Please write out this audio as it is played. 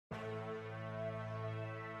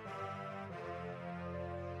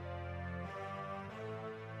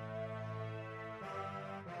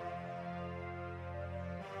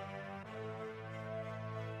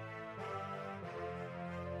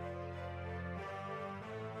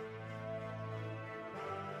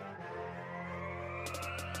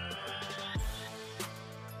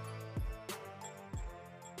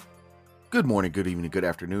Good morning, good evening, good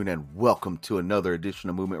afternoon, and welcome to another edition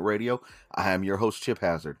of Movement Radio. I am your host, Chip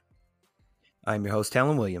Hazard. I'm your host,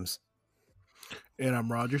 Talon Williams. And I'm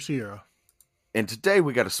Roger Sierra. And today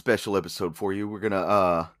we got a special episode for you. We're going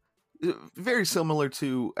to, very similar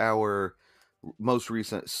to our most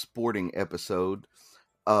recent sporting episode,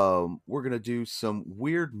 we're going to do some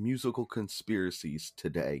weird musical conspiracies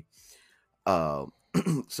today.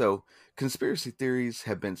 So, conspiracy theories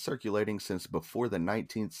have been circulating since before the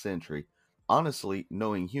 19th century. Honestly,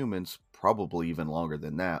 knowing humans, probably even longer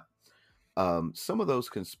than that. Some of those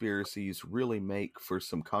conspiracies really make for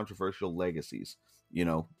some controversial legacies,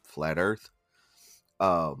 flat Earth.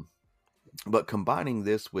 But combining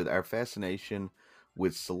this with our fascination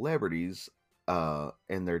with celebrities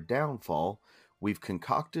and their downfall, we've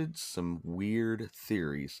concocted some weird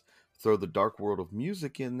theories. Throw the dark world of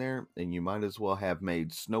music in there, and you might as well have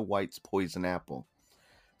made Snow White's poison apple.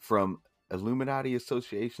 From Illuminati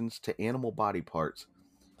associations to animal body parts,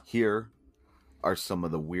 here are some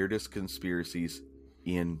of the weirdest conspiracies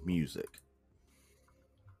in music.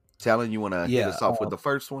 Talon, you want to hit us off with the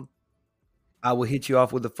first one? I will hit you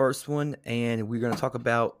off with the first one, and we're going to talk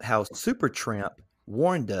about how Supertramp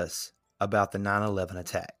warned us about the 9/11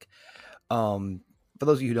 attack. For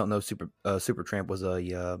those of you who don't know, Supertramp was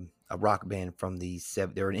a rock band from the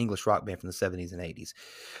they're an English rock band from the 70s and 80s.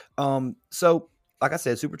 So, like I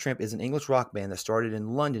said, Supertramp is an English rock band that started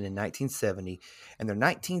in London in 1970, and their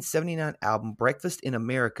 1979 album Breakfast in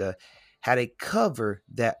America had a cover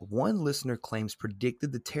that one listener claims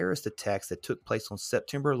predicted the terrorist attacks that took place on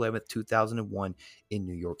September 11th, 2001 in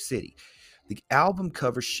New York City. The album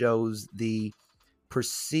cover shows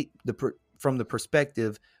from the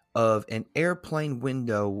perspective of an airplane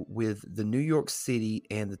window with the New York City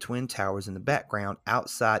and the Twin Towers in the background.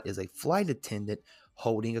 Outside is a flight attendant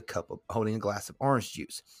holding a glass of orange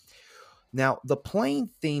juice. Now, the plane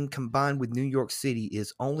theme combined with New York City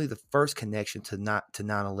is only the first connection to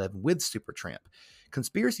 9/11 with Supertramp.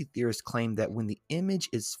 Conspiracy theorists claim that when the image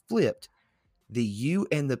is flipped, the U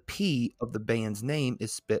and the P of the band's name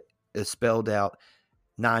is spelled out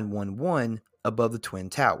 911 above the Twin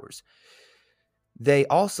Towers. They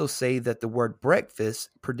also say that the word breakfast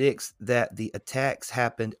predicts that the attacks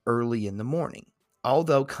happened early in the morning.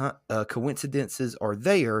 Although coincidences are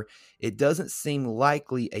there, it doesn't seem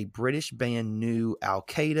likely a British band knew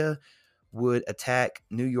Al-Qaeda would attack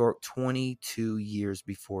New York 22 years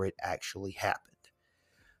before it actually happened.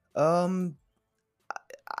 I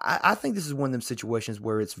think this is one of them situations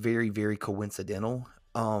where it's very, very coincidental.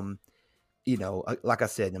 Like I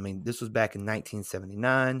said, I mean, this was back in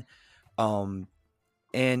 1979.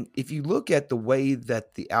 And if you look at the way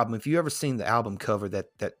that the album, if you ever seen the album cover that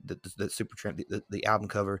Supertramp, the album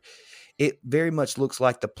cover, it very much looks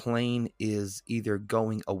like the plane is either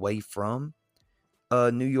going away from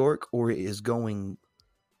New York or it is going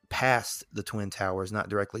past the Twin Towers, not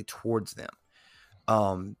directly towards them.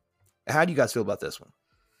 How do you guys feel about this one?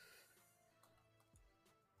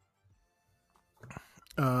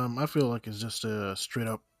 I feel like it's just a straight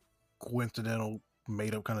up coincidental,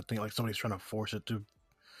 made up kind of thing. Like somebody's trying to force it to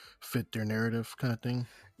fit their narrative kind of thing.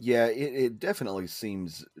 Yeah, it definitely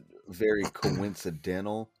seems very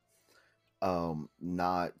coincidental. I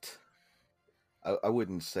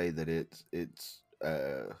wouldn't say that it's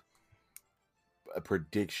a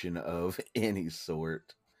prediction of any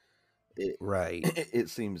sort. Right.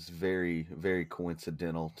 It seems very, very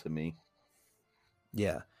coincidental to me.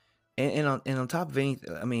 Yeah. And on top of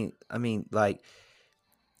anything, I mean, like,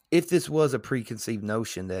 if this was a preconceived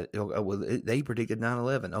notion that they predicted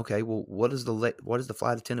 9/11, okay, well, what does the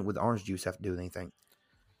flight attendant with orange juice have to do with anything?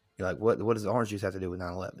 You're like, what does the orange juice have to do with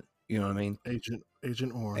 9/11? You know what I mean? Agent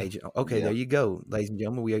Orange. Okay, yeah. There you go, ladies and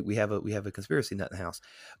gentlemen. We have a conspiracy nut in the house.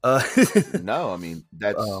 No, I mean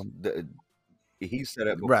that's he said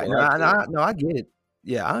it before. Right? No, I get it.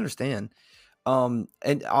 Yeah, I understand. And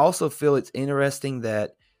I also feel it's interesting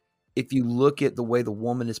that if you look at the way the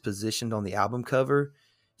woman is positioned on the album cover,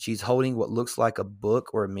 she's holding what looks like a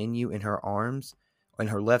book or a menu in her arms, in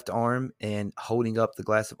her left arm, and holding up the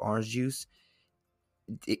glass of orange juice.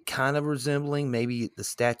 It kind of resembling maybe the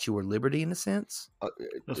Statue of Liberty in a sense.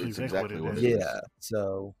 That's exactly what it is.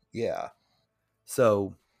 So,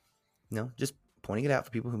 just pointing it out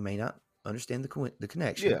for people who may not understand the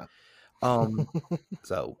connection. Yeah.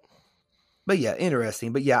 But yeah,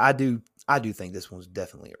 interesting. But yeah, I do think this one's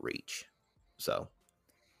definitely a reach. So,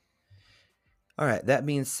 all right. That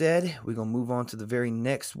being said, we're gonna move on to the very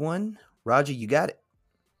next one. Roger, you got it.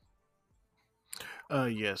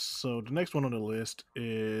 Yes. So the next one on the list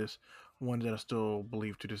is one that I still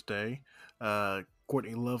believe to this day.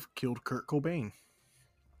 Courtney Love killed Kurt Cobain.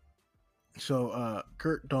 So,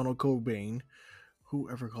 Kurt Donald Cobain,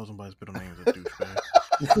 whoever calls him by his middle name is a douchebag.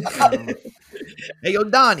 Hey, yo,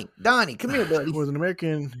 Donnie, come here, buddy. Was an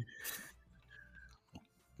American.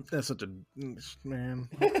 That's such a man.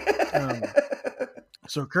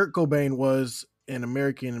 So Kurt Cobain was an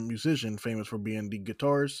American musician famous for being the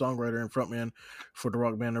guitarist, songwriter, and frontman for the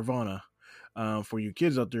rock band Nirvana. For you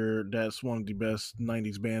kids out there, that's one of the best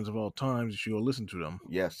 '90s bands of all time. You should go listen to them.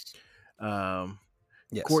 Yes.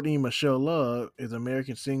 Yes. Courtney Michelle Love is an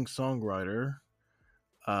American singer-songwriter,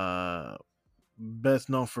 best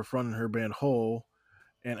known for fronting her band Hole,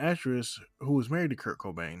 an actress who was married to Kurt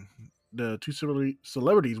Cobain. The two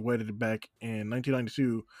celebrities wedded back in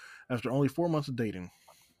 1992 after only 4 months of dating.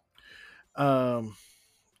 Cobain,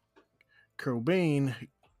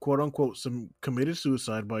 quote unquote, committed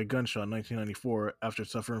suicide by gunshot in 1994 after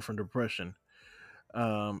suffering from depression.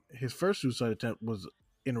 His first suicide attempt was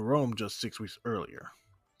in Rome just 6 weeks earlier.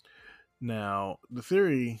 Now, the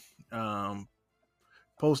theory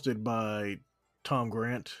posted by Tom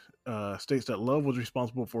Grant states that Love was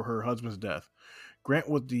responsible for her husband's death. Grant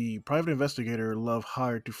was the private investigator Love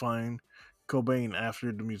hired to find Cobain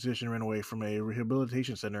after the musician ran away from a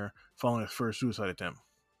rehabilitation center following his first suicide attempt.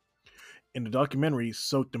 In the documentary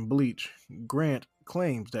Soaked in Bleach, Grant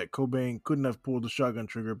claims that Cobain couldn't have pulled the shotgun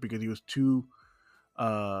trigger because there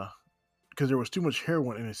was too much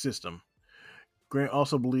heroin in his system. Grant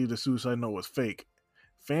also believed the suicide note was fake.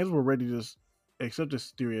 Fans were ready to accept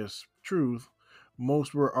this theory as truth.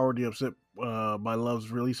 Most were already upset by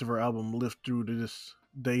Love's release of her album lived through this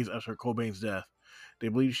days after Cobain's death. They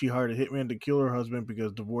believed she hired a hitman to kill her husband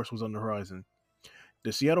because divorce was on the horizon.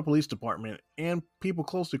 The Seattle Police Department and people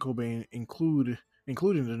close to Cobain, including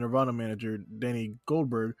the Nirvana manager Danny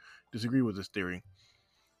Goldberg, disagree with this theory.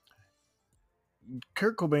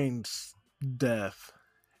 Kurt Cobain's death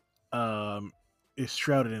is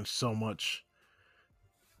shrouded in so much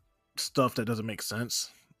stuff that doesn't make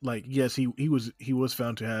sense. Like, yes, he was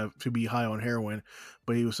found to be high on heroin,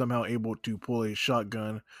 but he was somehow able to pull a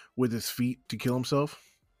shotgun with his feet to kill himself.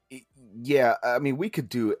 Yeah, I mean, we could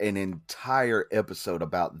do an entire episode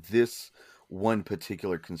about this one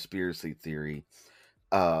particular conspiracy theory,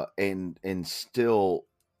 and still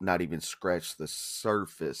not even scratch the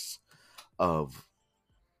surface of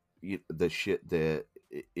the shit that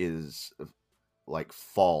is like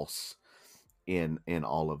false in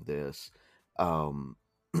all of this. I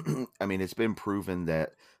mean, it's been proven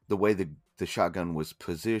that the way the shotgun was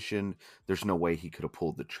positioned, there's no way he could have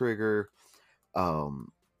pulled the trigger.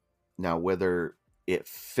 Now, whether it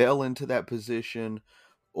fell into that position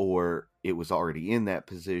or it was already in that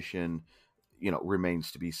position,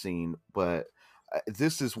 remains to be seen. But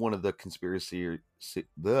this is one of the conspiracy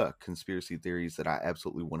theories that I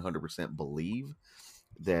absolutely 100% believe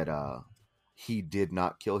that he did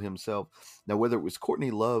not kill himself. Now, whether it was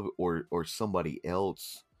Courtney Love or somebody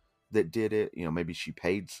else that did it, maybe she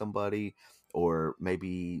paid somebody, or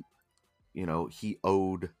maybe, he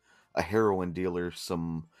owed a heroin dealer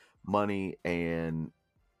some money, and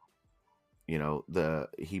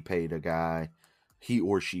he paid a guy, he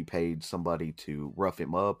or she paid somebody to rough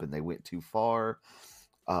him up, and they went too far.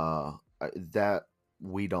 That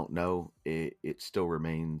we don't know. It still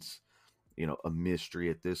remains, a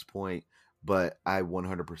mystery at this point. But I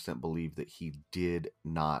 100% believe that he did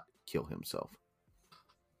not kill himself.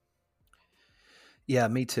 Yeah,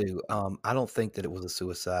 me too. I don't think that it was a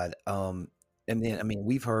suicide. And then, I mean,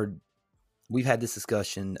 we've had this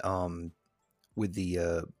discussion with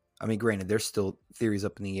the. I mean, granted, there's still theories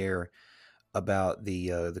up in the air about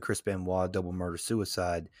the Chris Benoit double murder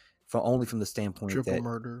suicide, only from the standpoint triple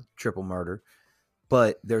murder.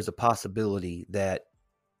 But there's a possibility that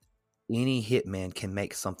any hitman can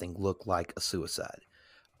make something look like a suicide.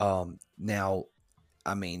 Now,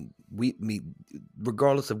 I mean,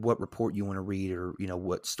 regardless of what report you want to read or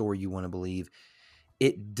what story you want to believe,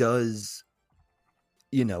 it does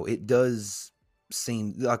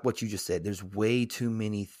seem like what you just said. There's way too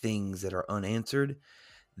many things that are unanswered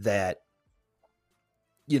that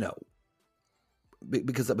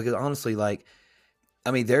because honestly, like,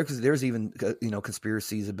 I mean, there's even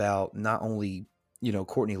conspiracies about not only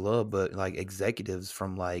Courtney Love, but like executives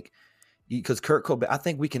from like, because Kurt Cobain, I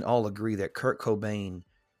think we can all agree that Kurt Cobain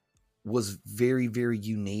was very, very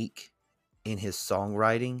unique in his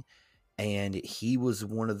songwriting, and he was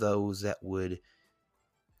one of those that would,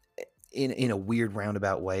 in a weird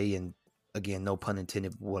roundabout way, and again, no pun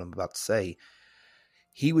intended what I'm about to say,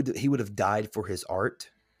 he would have died for his art,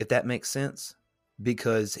 if that makes sense,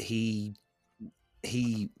 because he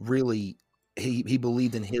really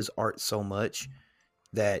believed in his art so much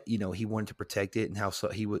that he wanted to protect it, and how so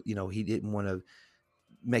he would he didn't want to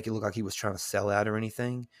make it look like he was trying to sell out or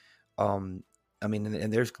anything. I mean,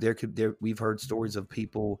 and we've heard stories of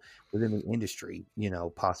people within the industry,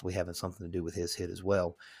 possibly having something to do with his hit as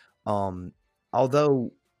well.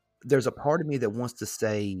 Although there's a part of me that wants to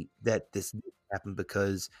say that this didn't happen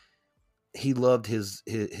because he loved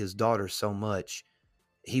his daughter so much,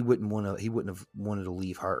 he wouldn't have wanted to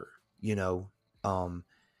leave her,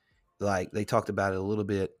 like they talked about it a little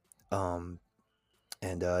bit. And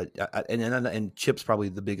Chip's probably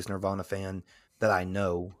the biggest Nirvana fan that I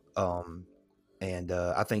know. And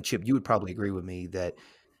I think, Chip, you would probably agree with me that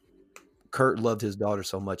Kurt loved his daughter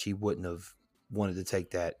so much he wouldn't have wanted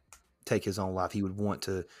to take his own life. He would want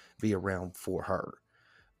to be around for her,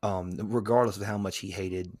 regardless of how much he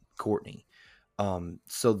hated Courtney.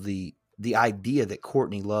 So the idea that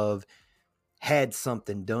Courtney Love had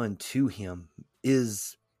something done to him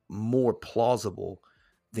is more plausible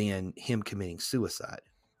than him committing suicide.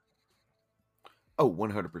 Oh,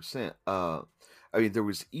 100%. I mean, there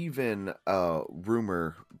was even a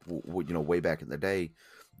rumor, way back in the day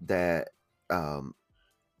that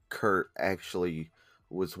Kurt actually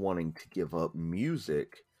was wanting to give up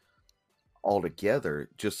music altogether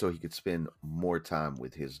just so he could spend more time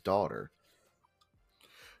with his daughter.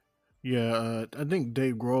 Yeah, I think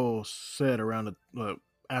Dave Grohl said around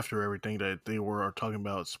after everything that they were talking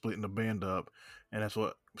about splitting the band up, and that's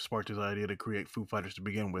what sparked his idea to create Foo Fighters to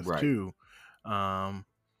begin with, too.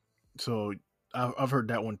 So I've heard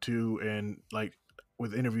that one too, and like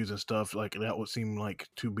with interviews and stuff, like that would seem like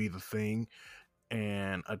to be the thing.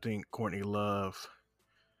 And I think Courtney Love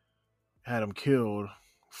had him killed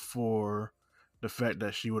for the fact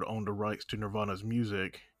that she would own the rights to Nirvana's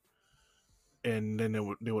music, and then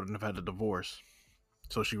they wouldn't have had a divorce.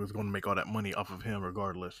 So she was going to make all that money off of him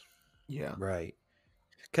regardless. Yeah. Right.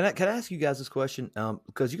 Can I ask you guys this question?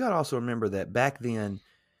 Because you got to also remember that back then,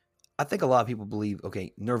 I think a lot of people believe,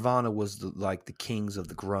 okay, Nirvana was the kings of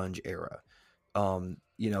the grunge era.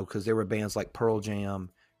 Because there were bands like Pearl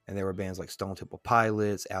Jam and there were bands like Stone Temple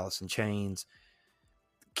Pilots, Alice in Chains.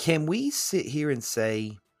 Can we sit here and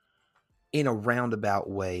say, in a roundabout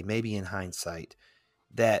way, maybe in hindsight,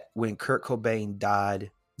 that when Kurt Cobain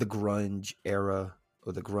died, the grunge era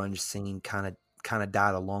or the grunge scene kind of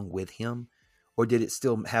died along with him? Or did it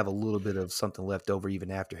still have a little bit of something left over even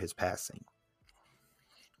after his passing?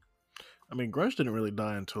 I mean, grunge didn't really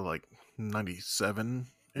die until like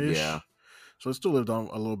 97-ish. Yeah. So it still lived on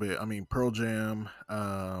a little bit. I mean, Pearl Jam,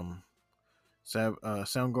 Soundgarden.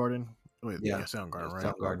 Wait, yeah, Soundgarden, right?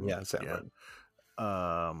 Soundgarden, yeah, Soundgarden.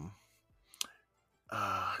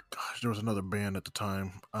 Gosh, there was another band at the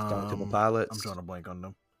time. Stone Temple Pilots. I'm drawing a blank on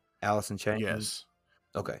them. Alice in Chains. Yes.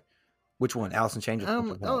 Okay. Which one? Alice in Chains or Stone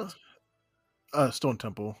Temple Pilots? Stone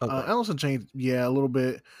Temple. Okay. Alice in Chains, yeah, a little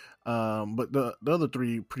bit. But the other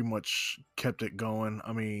three pretty much kept it going.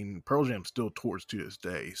 I mean, Pearl Jam still tours to this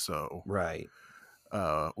day, so right.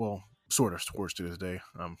 Well, sort of tours to this day.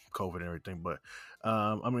 COVID and everything, but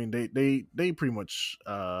I mean, they pretty much.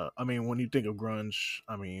 I mean, when you think of grunge,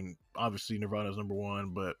 I mean, obviously Nirvana's number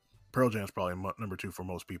one, but Pearl Jam's probably number two for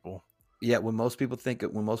most people. Yeah, when most people think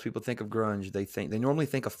of grunge, they normally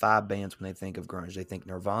think of 5 bands when they think of grunge. They think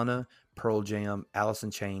Nirvana, Pearl Jam, Alice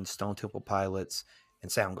in Chains, Stone Temple Pilots,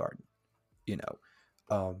 and Soundgarden.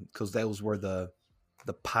 Because those were the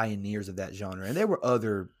pioneers of that genre, and there were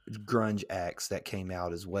other grunge acts that came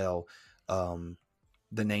out as well. The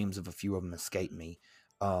names of a few of them escape me,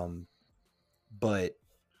 but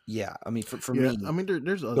yeah, I mean, for me, I mean,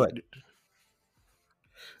 there's other.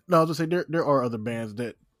 No, I was gonna say there are other bands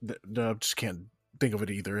that I just can't think of it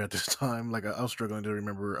either at this time. Like I was struggling to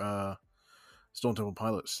remember Stone Temple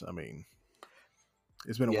Pilots. I mean,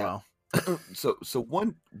 it's been a while. So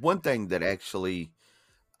one thing that actually,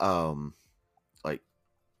 like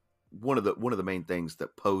one of the main things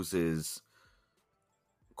that poses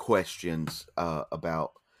questions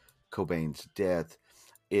about Cobain's death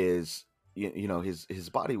is his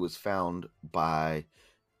body was found by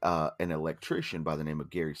an electrician by the name of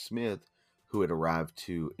Gary Smith, who had arrived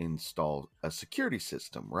to install a security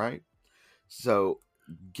system, right? So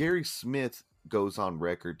Gary Smith goes on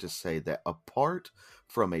record to say that apart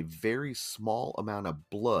from a very small amount of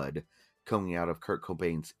blood coming out of Kurt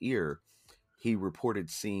Cobain's ear, he reported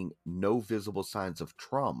seeing no visible signs of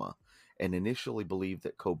trauma and initially believed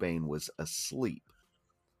that Cobain was asleep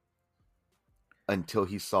until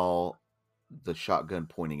he saw the shotgun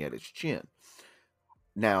pointing at his chin.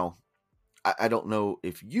 Now, I don't know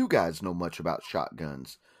if you guys know much about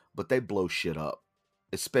shotguns, but they blow shit up,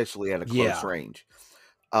 especially at a close range.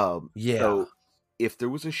 So if there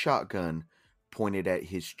was a shotgun pointed at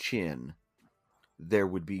his chin, there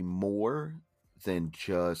would be more than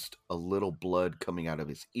just a little blood coming out of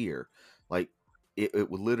his ear. Like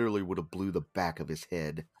it literally would have blew the back of his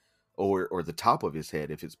head or the top of his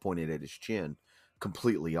head if it's pointed at his chin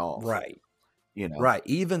completely off. Right. You know, Right.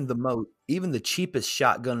 Even the cheapest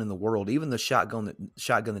shotgun in the world, even the shotgun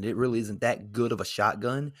that it really isn't that good of a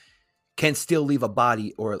shotgun, can still leave a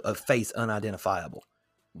body or a face unidentifiable.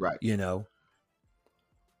 right. You know,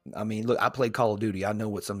 I mean, look, I played Call of Duty. I know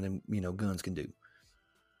what some of them, guns can do.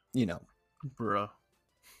 You know, Bruh.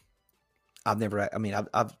 I've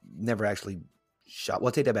never actually shot. Well,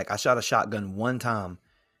 I'll take that back. I shot a shotgun one time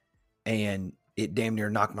and it damn near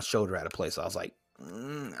knocked my shoulder out of place. I was like,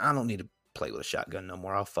 I don't need to play with a shotgun no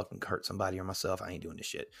more. I'll fucking hurt somebody or myself. I ain't doing this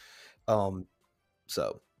shit.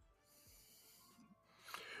 So.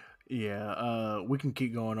 Yeah, we can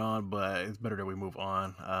keep going on, but it's better that we move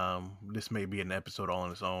on. This may be an episode all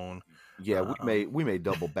on its own. Yeah, we may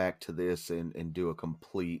double back to this and do a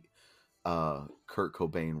complete Kurt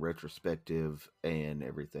Cobain retrospective and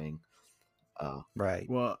everything. Right.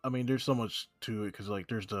 Well, I mean, there's so much to it because, like,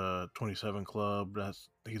 there's the 27 Club that's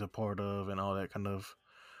he's a part of, and all that kind of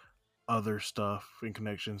other stuff in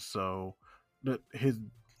connections. So, his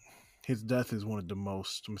death is one of the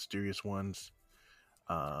most mysterious ones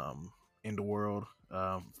in the world,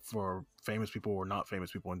 for famous people or not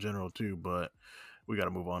famous people in general too. But we got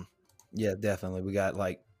to move on. Yeah, definitely. We got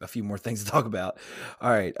like a few more things to talk about. All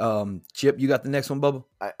right, Chip, you got the next one, Bubba?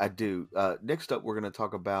 I do. Next up, we're going to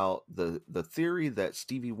talk about the theory that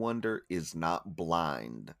Stevie Wonder is not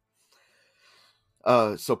blind.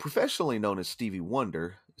 So professionally known as Stevie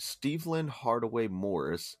Wonder, Stevland Hardaway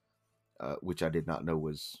Morris, which I did not know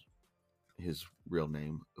was his real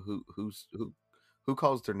name. Who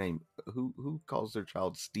calls their name? Who calls their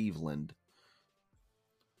child Steveland?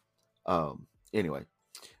 Anyway,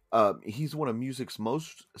 he's one of music's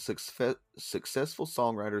most successful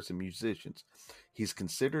songwriters and musicians. He's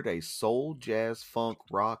considered a soul, jazz, funk,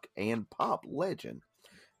 rock, and pop legend.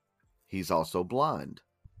 He's also blind,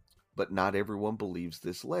 but not everyone believes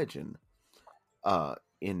this legend.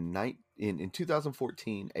 In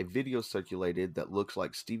 2014, a video circulated that looks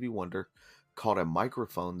like Stevie Wonder caught a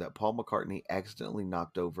microphone that Paul McCartney accidentally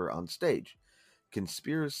knocked over on stage.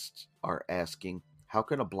 Conspiracists are asking, how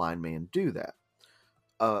can a blind man do that?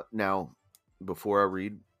 Now, before I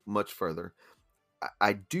read much further,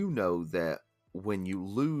 I do know that when you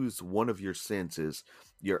lose one of your senses,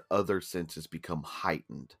 your other senses become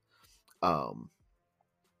heightened.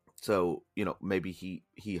 So, maybe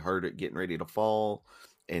he heard it getting ready to fall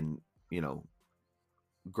and,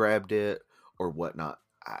 grabbed it or whatnot.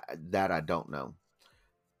 I don't know.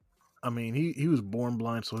 I mean, he was born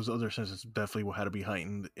blind, so his other senses definitely had to be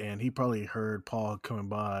heightened, and he probably heard Paul coming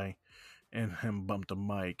by and him bump the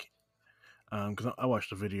mic. Because I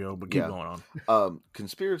watched the video, but keep going on.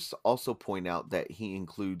 Conspiracists also point out that he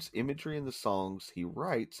includes imagery in the songs he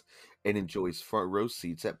writes and enjoys front row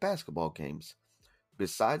seats at basketball games.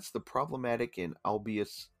 Besides the problematic and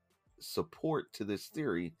obvious support to this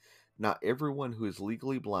theory, not everyone who is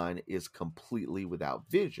legally blind is completely without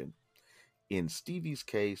vision. In Stevie's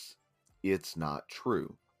case, it's not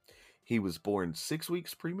true. He was born 6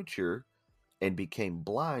 weeks premature and became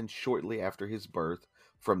blind shortly after his birth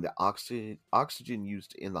from the oxygen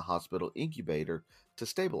used in the hospital incubator to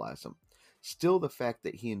stabilize him. Still, the fact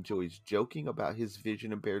that he enjoys joking about his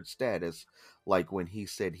vision impaired status, like when he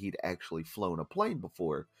said he'd actually flown a plane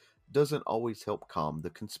before, doesn't always help calm the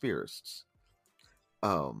conspiracists.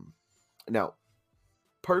 Now,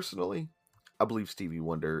 personally, I believe Stevie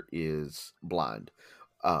Wonder is blind.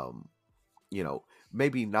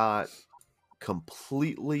 Maybe not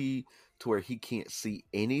completely to where he can't see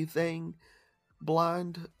anything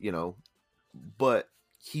blind, but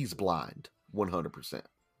he's blind 100%.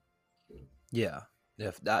 Yeah,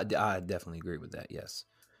 I definitely agree with that. Yes,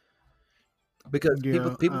 because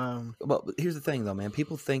people. Well, here's the thing, though, man.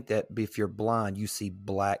 People think that if you're blind, you see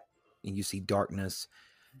black and you see darkness,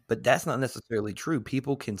 but that's not necessarily true.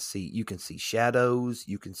 People can see. You can see shadows.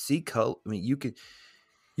 You can see color. I mean, you can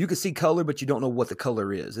see color, but you don't know what the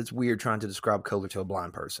color is. It's weird trying to describe color to a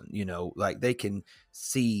blind person. Like they can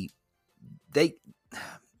see.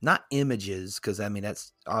 Not images, because I mean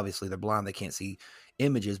that's obviously they're blind, they can't see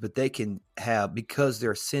images, but they can have, because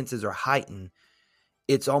their senses are heightened,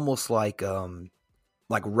 it's almost like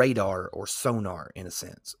radar or sonar in a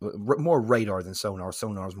sense. More radar than sonar.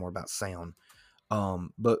 Sonar is more about sound,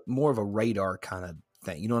 but more of a radar kind of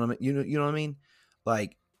thing. You know what I mean? You know what I mean?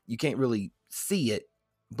 Like you can't really see it,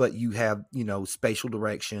 but you have spatial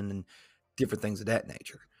direction and different things of that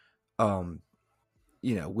nature.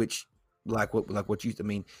 Which. Like what you, I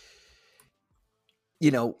mean,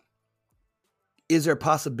 is there a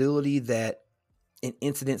possibility that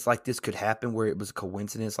incidents like this could happen where it was a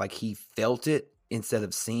coincidence, like he felt it instead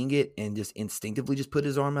of seeing it and just instinctively just put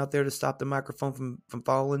his arm out there to stop the microphone from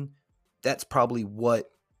falling. That's probably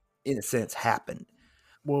what, in a sense, happened.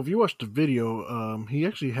 Well, if you watch the video, he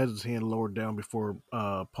actually has his hand lowered down before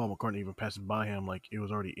Paul McCartney even passes by him. Like it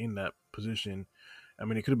was already in that position. I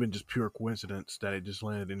mean, it could have been just pure coincidence that it just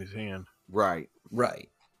landed in his hand. Right. Right.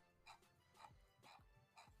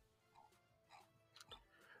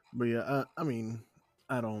 But yeah, I mean,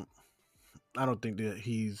 I don't think that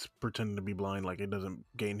he's pretending to be blind. Like it doesn't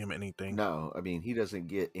gain him anything. No, I mean, he doesn't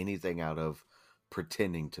get anything out of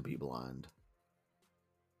pretending to be blind.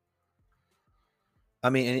 I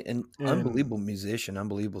mean, an unbelievable musician,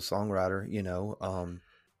 unbelievable songwriter, you know.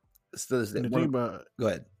 So the thing about, go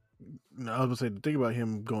ahead. I was gonna say, the thing about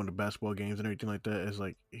him going to basketball games and everything like that is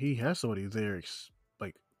like he has somebody there,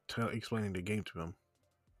 explaining the game to him.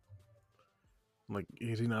 Like,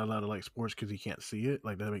 is he not allowed to like sports because he can't see it?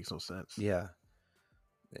 Like that makes no sense. Yeah,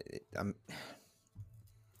 yeah,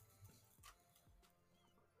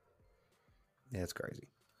 it's crazy.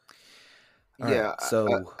 All yeah, right,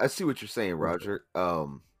 so I see what you're saying, Roger.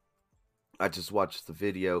 I just watched the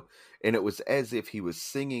video, and it was as if he was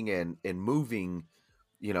singing and moving,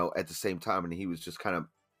 you know, at the same time, and he was just kind of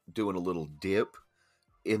doing a little dip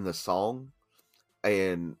in the song,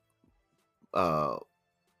 and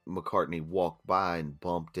McCartney walked by and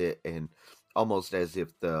bumped it, and almost as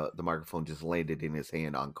if the microphone just landed in his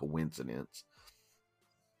hand on coincidence.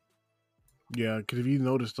 Yeah, because if you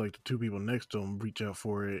notice, like the two people next to him reach out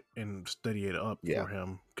for it and steady it up for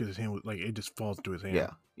him, because his hand, like it just falls to his hand.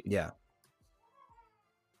 Yeah.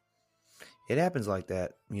 It happens like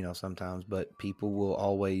that, you know, sometimes, but people will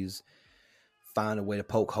always find a way to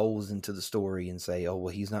poke holes into the story and say, oh,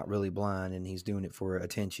 well, he's not really blind and he's doing it for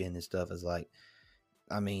attention and stuff. It's like,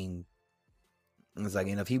 I mean, it's like,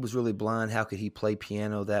 and if he was really blind, how could he play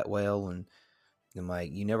piano that well? And I'm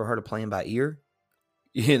like, you never heard of playing by ear?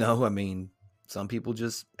 You know, I mean, some people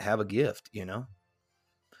just have a gift, you know.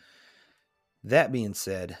 That being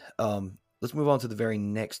said, let's move on to the very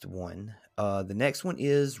next one. The next one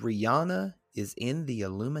is Rihanna is in the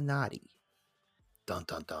Illuminati. Dun,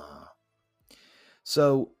 dun, dun.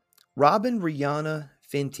 So Robin Rihanna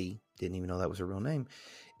Fenty, didn't even know that was her real name,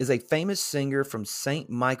 is a famous singer from St.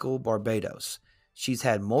 Michael, Barbados. She's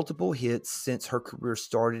had multiple hits since her career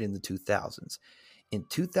started in the 2000s. In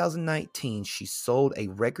 2019, she sold a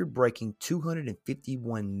record-breaking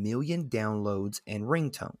 251 million downloads and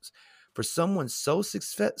ringtones. For someone so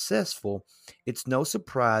successful, it's no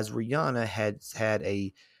surprise Rihanna has had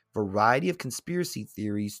a variety of conspiracy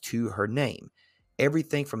theories to her name.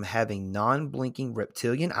 Everything from having non-blinking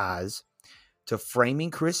reptilian eyes to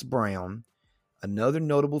framing Chris Brown. Another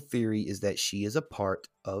notable theory is that she is a part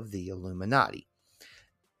of the Illuminati.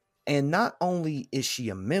 And not only is she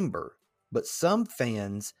a member, but some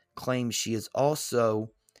fans claim she has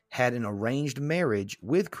also had an arranged marriage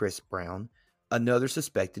with Chris Brown, another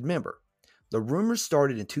suspected member. The rumors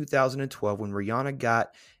started in 2012 when Rihanna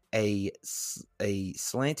got a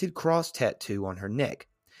slanted cross tattoo on her neck.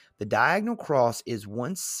 The diagonal cross is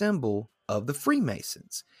one symbol of the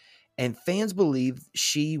Freemasons, and fans believe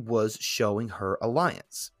she was showing her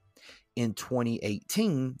alliance. In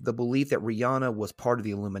 2018, the belief that Rihanna was part of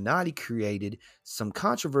the Illuminati created some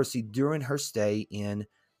controversy during her stay in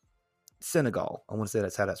Senegal. I want to say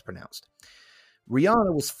that's how that's pronounced.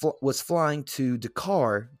 Rihanna was flying to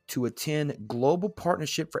Dakar to attend Global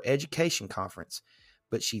Partnership for Education conference,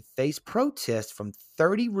 but she faced protests from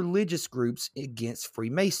 30 religious groups against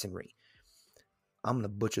Freemasonry. I'm going to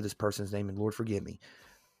butcher this person's name, and Lord forgive me.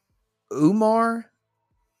 Umar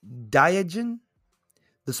Diajan,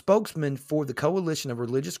 the spokesman for the coalition of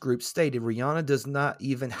religious groups, stated Rihanna does not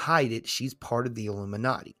even hide it. She's part of the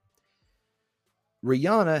Illuminati.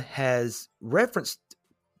 Rihanna has referenced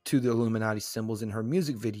to the Illuminati symbols in her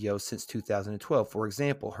music videos since 2012. For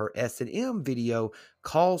example, her S&M video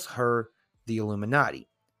calls her the Illuminati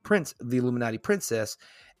princess,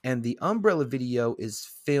 and the umbrella video is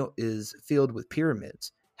filled with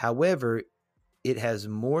pyramids. However, it has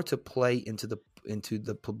more to play into the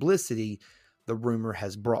publicity the rumor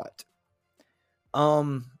has brought.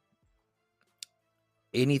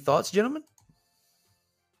 Any thoughts, gentlemen?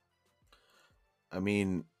 I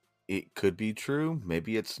mean, it could be true.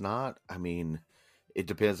 Maybe it's not. I mean, it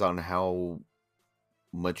depends on how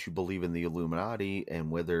much you believe in the Illuminati and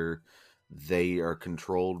whether they are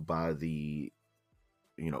controlled by the,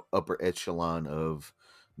 you know, upper echelon of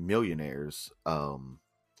millionaires. I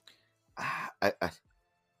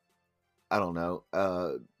don't know.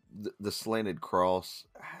 The slanted cross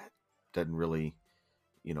doesn't really,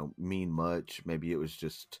 you know, mean much. Maybe it was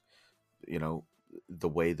just, you know, the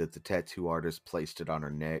way that the tattoo artist placed it on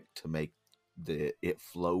her neck to make it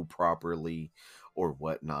flow properly or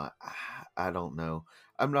whatnot. I don't know.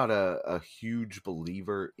 I'm not a huge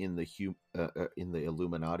believer in in the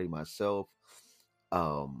Illuminati myself.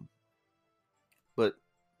 Um, but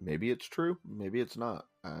maybe it's true. Maybe it's not.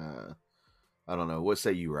 I don't know. What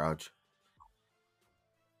say you, Raj?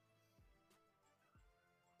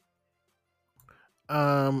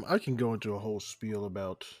 I can go into a whole spiel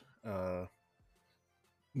about uh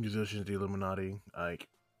musicians, the Illuminati. Like,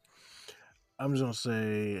 I'm just gonna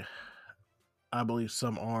say, I believe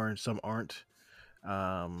some are and some aren't.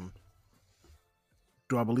 Um,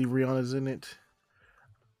 do I believe Rihanna's in it?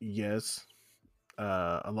 Yes.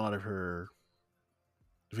 A lot of her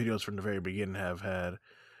videos from the very beginning have had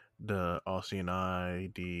the all seeing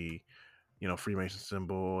eye, the Freemason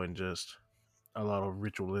symbol, and just a lot of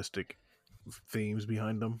ritualistic themes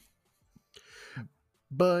behind them.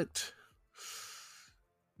 But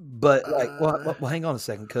like, well, hang on a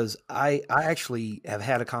second, because I actually have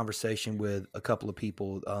had a conversation with a couple of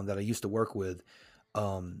people that I used to work with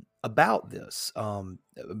about this,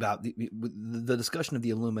 about the discussion of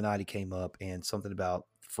the Illuminati came up, and something about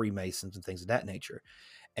Freemasons and things of that nature.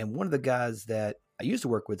 And one of the guys that I used to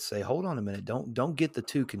work with say, "Hold on a minute, don't get the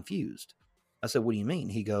two confused." I said, "What do you mean?"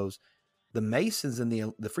 He goes, "The Masons and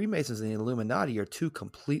the Freemasons and the Illuminati are two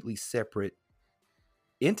completely separate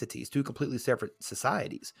entities, two completely separate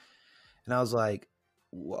societies." And I was like,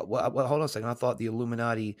 well, hold on a second. I thought the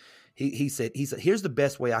Illuminati, he said, here's the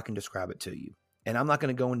best way I can describe it to you. And I'm not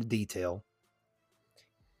going to go into detail.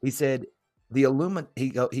 He said, he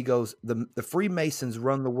goes, the Freemasons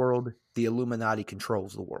run the world. The Illuminati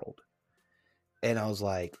controls the world. And I was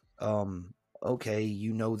like, okay,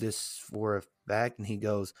 you know this for a fact? And he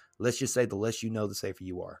goes, let's just say the less you know, the safer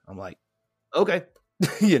you are. I'm like, okay.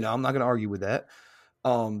 I'm not going to argue with that.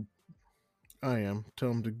 I am. Tell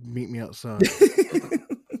him to meet me outside.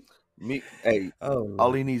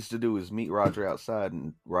 All he needs to do is meet Roger outside,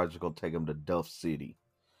 and Roger gonna take him to Duff City.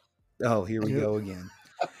 Oh, here we go again.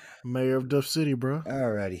 Mayor of Duff City, bro.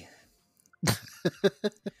 Alrighty.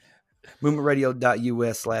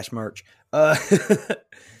 movementradio.us/merch. All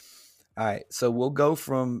right, so we'll go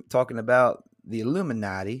from talking about the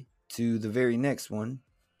Illuminati to the very next one.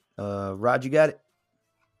 Rod, you got it?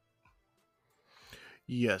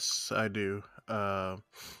 Yes, I do. So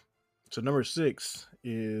number 6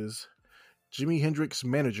 is Jimi Hendrix's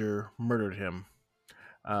manager murdered him.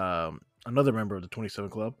 Another member of the 27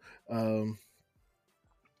 Club.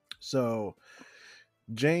 So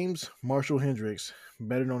James Marshall Hendrix,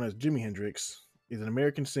 better known as Jimi Hendrix, is an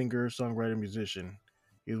American singer, songwriter, musician.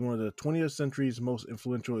 He was one of the 20th century's most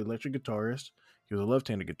influential electric guitarists. He was a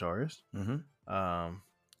left-handed guitarist. Mm-hmm.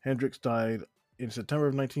 Hendrix died in September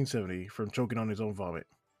of 1970 from choking on his own vomit.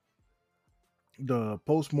 The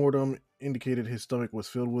post-mortem indicated his stomach was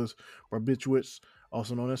filled with barbiturates,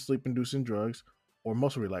 also known as sleep-inducing drugs, or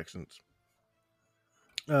muscle relaxants.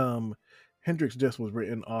 Hendrix's death was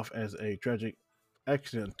written off as a tragic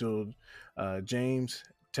accident until James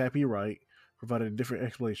Tappy Wright provided a different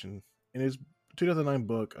explanation. In his 2009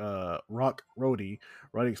 book, Rock Roadie,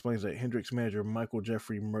 Wright explains that Hendrix's manager, Michael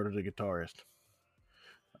Jeffrey, murdered the guitarist.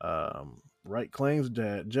 Wright claims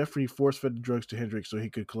that Jeffrey force-fed the drugs to Hendrix so he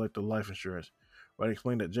could collect the life insurance. Wright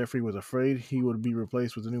explained that Jeffrey was afraid he would be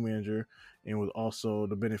replaced with a new manager and was also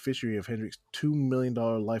the beneficiary of Hendrix's $2 million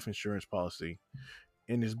life insurance policy.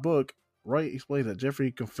 In his book, Wright explains that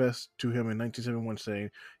Jeffrey confessed to him in 1971,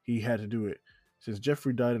 saying he had to do it. Since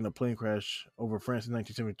Jeffrey died in a plane crash over France in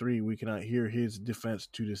 1973, we cannot hear his defense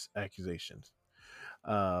to this accusations.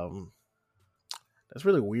 That's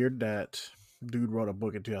really weird that dude wrote a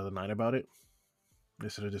book in 2009 about it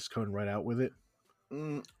instead of just coming right out with it.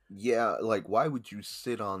 Yeah, like, why would you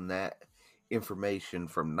sit on that information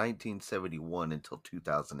from 1971 until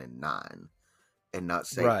 2009 and not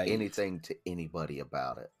say anything to anybody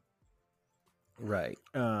about it? Right.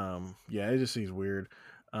 Yeah, it just seems weird.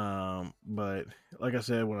 But like I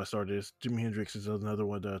said when I started this, Jimi Hendrix is another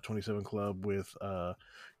one, the 27 Club with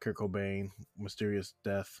Kurt Cobain, mysterious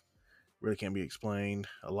death, really can't be explained.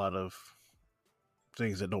 A lot of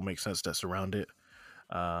things that don't make sense that surround it.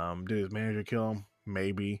 Did his manager kill him?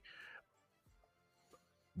 Maybe.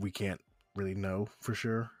 We can't really know for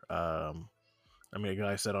sure. I mean, a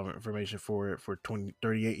guy sat on information for it for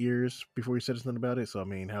 38 years before he said something about it. So, I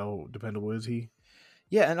mean, how dependable is he?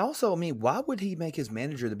 Yeah, and also, I mean, why would he make his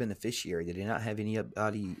manager the beneficiary? Did he not have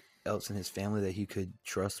anybody else in his family that he could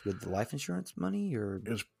trust with the life insurance money? Or it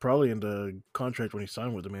was probably in the contract when he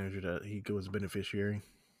signed with the manager that he was a beneficiary.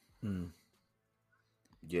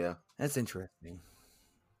 Yeah, that's interesting.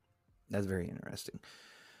 That's very interesting.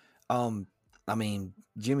 I mean,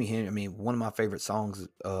 Jimi Hendrix. I mean, one of my favorite songs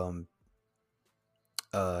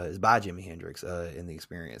is by Jimi Hendrix in the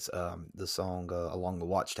Experience. The song "Along the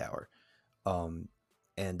Watchtower," um,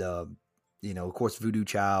 and of course, "Voodoo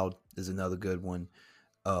Child" is another good one.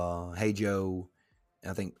 "Hey Joe,"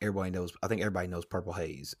 I think everybody knows. I think everybody knows "Purple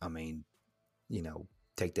Haze." I mean,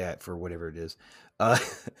 take that for whatever it is. Uh,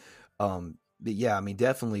 but yeah, I mean,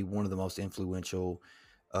 definitely one of the most influential.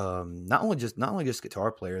 Not only just guitar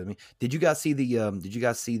player. I mean, did you guys see the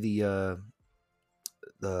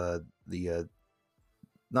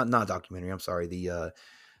not documentary? I'm sorry, the uh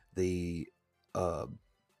the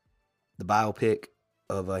biopic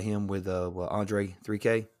of him with Andre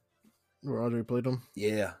 3K. Where Andre played him.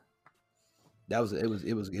 Yeah, it was a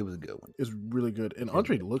good one. It's really good, and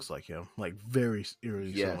Andre looks like him, like very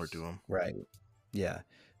eerily similar to Yes. him. Right. Yeah.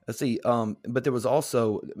 Let's see. But there was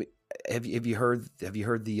also. Have you heard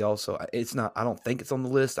the also? It's not. I don't think it's on the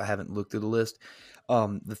list. I haven't looked through the list.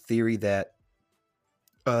 The theory that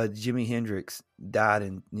Jimi Hendrix died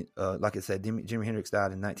in, like I said, Jimi Hendrix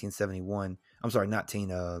died in 1971. I'm sorry,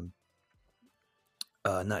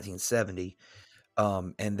 1970.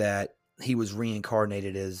 And that he was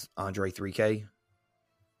reincarnated as Andre 3K.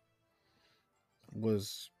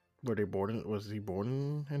 Was he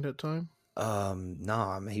born in that time? No,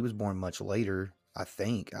 I mean, he was born much later. I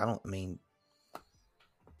think. He was born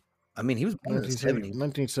in the 70s.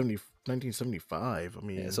 1975. I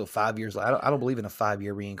mean, Yeah, so 5 years. I don't believe in a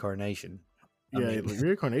 5-year reincarnation.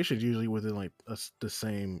 Reincarnation is usually within like the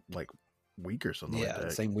same like week or something like the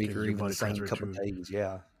that. same week 'cause or your even the body same transfers couple to- days.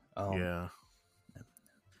 Yeah. yeah.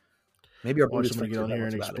 Maybe our Watch Buddhist somebody friends get on know here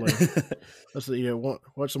and about explain. it. Let's see. Yeah,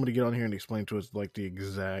 watch somebody get on here and explain to us like the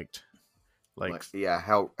exact like.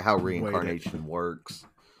 How reincarnation works.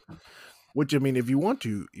 Which I mean, if you want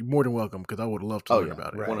to, you're more than welcome because I would love to learn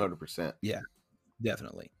about it. Right. 100%. Yeah,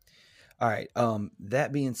 definitely. All right.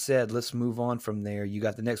 That being said, let's move on from there. You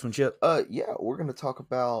got the next one, Chip? Yeah, we're going to talk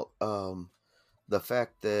about the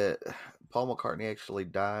fact that Paul McCartney actually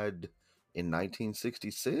died in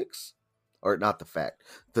 1966, or not the fact,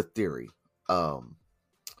 the theory.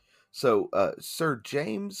 So Sir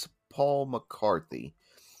James Paul McCartney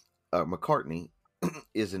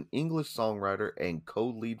is an English songwriter and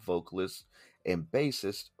co-lead vocalist and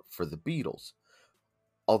bassist for the Beatles.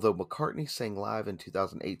 Although McCartney sang live in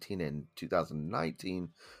 2018 and 2019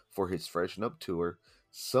 for his Freshen Up tour,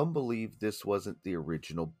 some believe this wasn't the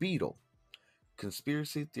original Beatle.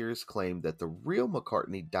 Conspiracy theorists claim that the real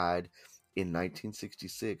McCartney died in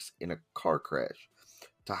 1966 in a car crash.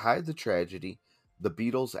 To hide the tragedy, the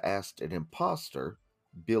Beatles asked an imposter,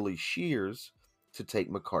 Billy Shears, to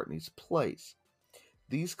take McCartney's place.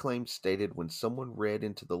 These claims stated when someone read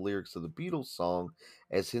into the lyrics of the Beatles song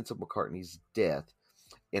as hints of McCartney's death.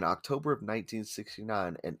 In October of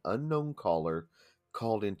 1969, an unknown caller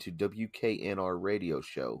called into WKNR radio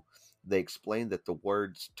show. They explained that the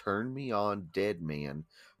words "Turn Me On, Dead Man"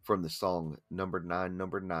 from the song Number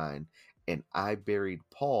 9, and "I Buried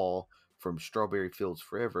Paul" from Strawberry Fields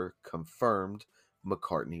Forever confirmed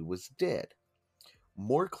McCartney was dead.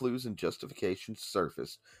 More clues and justifications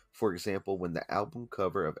surfaced. For example, when the album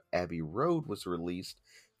cover of Abbey Road was released,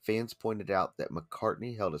 fans pointed out that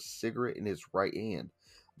McCartney held a cigarette in his right hand.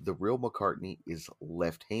 The real McCartney is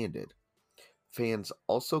left-handed. Fans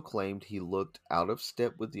also claimed he looked out of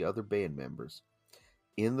step with the other band members.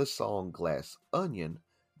 In the song Glass Onion,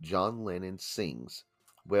 John Lennon sings,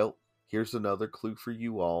 "Well, here's another clue for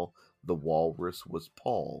you all. The walrus was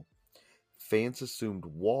Paul." Fans assumed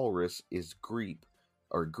walrus is Greek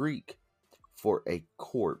for a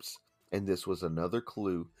corpse, and this was another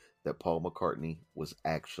clue that Paul McCartney was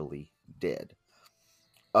actually dead.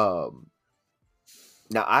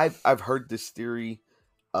 Now I've heard this theory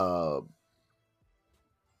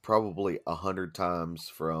probably 100 times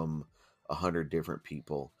from 100 different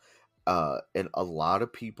people, and a lot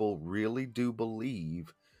of people really do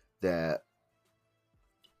believe that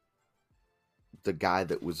the guy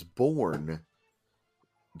that was born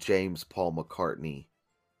James Paul McCartney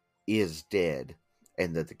is dead,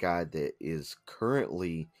 and that the guy that is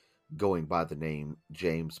currently going by the name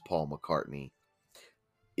James Paul McCartney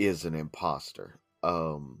is an imposter.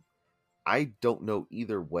 I don't know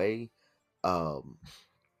either way. One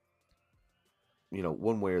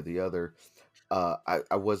way or the other.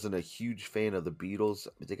 I wasn't a huge fan of the Beatles.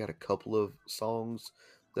 They got a couple of songs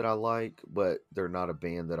that I like, but they're not a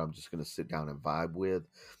band that I'm just going to sit down and vibe with.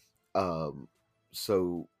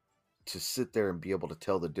 So to sit there and be able to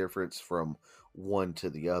tell the difference from one to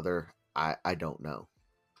the other, I don't know.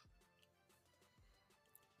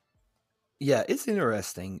 Yeah, it's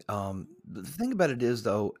interesting. The thing about it is,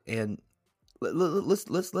 though, and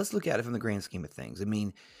let's look at it from the grand scheme of things. I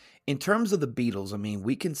mean, in terms of the Beatles, I mean,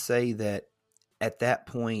 we can say that at that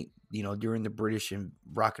point, you know, during the British and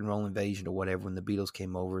rock and roll invasion or whatever, when the Beatles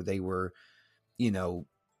came over, they were, you know,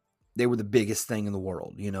 they were the biggest thing in the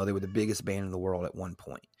world. You know, they were the biggest band in the world at one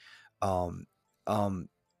point. Um,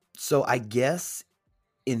 so I guess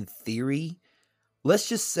in theory, let's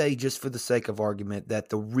just say, just for the sake of argument, that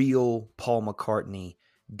the real Paul McCartney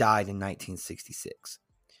died in 1966.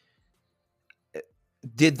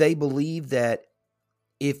 Did they believe that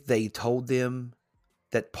if they told them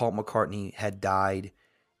that Paul McCartney had died,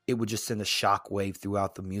 it would just send a shockwave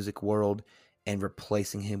throughout the music world, and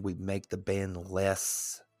replacing him would make the band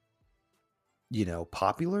less, you know,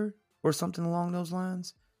 popular or something along those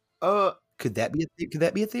lines? Could that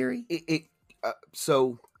be a theory?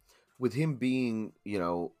 So with him being, you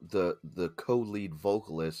know, the co-lead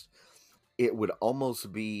vocalist, it would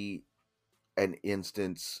almost be an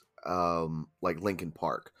instance like Linkin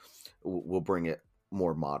Park. We'll bring it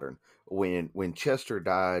more modern. When Chester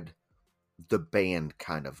died, the band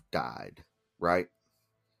kind of died, right?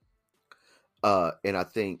 And I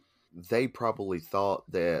think they probably thought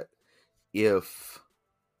that if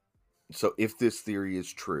this theory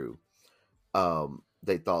is true,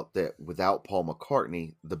 they thought that without Paul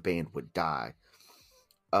McCartney, the band would die.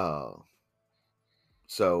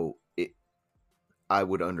 So I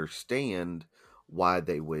would understand why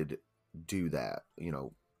they would do that. You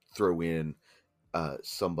know, throw in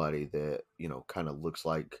somebody that, you know, kind of looks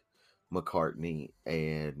like McCartney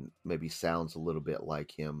and maybe sounds a little bit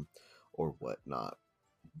like him or whatnot.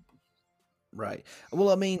 Right. Well,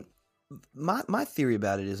 I mean, my theory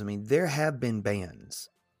about it is, I mean, there have been bands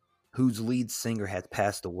whose lead singer has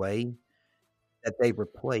passed away that they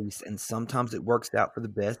replace, and sometimes it works out for the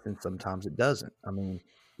best, and sometimes it doesn't. I mean,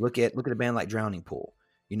 look at a band like Drowning Pool.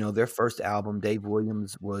 You know, their first album, Dave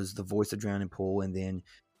Williams was the voice of Drowning Pool, and then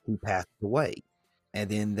he passed away. And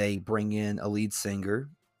then they bring in a lead singer,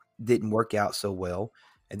 didn't work out so well.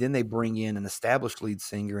 And then they bring in an established lead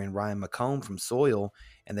singer in Ryan McComb from Soil,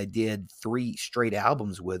 and they did 3 straight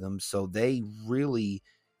albums with him. So they really,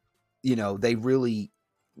 you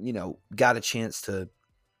know, got a chance to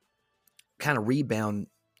kind of rebound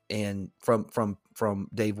and from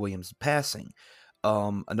Dave Williams' passing.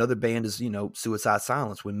 Another band is, you know, Suicide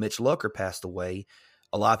Silence. When Mitch Lucker passed away,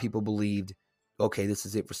 a lot of people believed, okay, this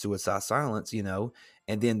is it for Suicide Silence, you know,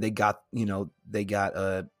 and then they got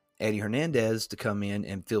Eddie Hernandez to come in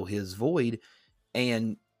and fill his void,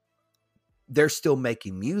 and they're still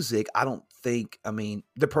making music. I mean,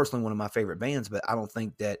 they're personally one of my favorite bands, but I don't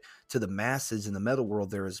think that to the masses in the metal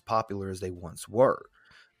world, they're as popular as they once were.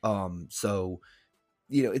 So,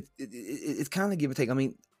 you know, it's kind of give and take. I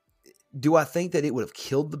mean, do I think that it would have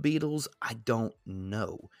killed the Beatles? I don't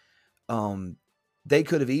know. They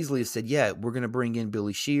could have easily said, yeah, we're going to bring in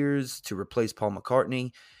Billy Shears to replace Paul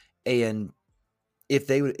McCartney. And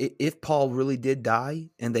if Paul really did die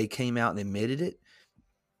and they came out and admitted it,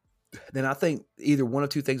 then I think either one of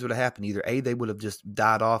two things would have happened. Either A, they would have just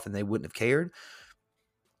died off and they wouldn't have cared,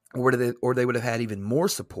 or they would have had even more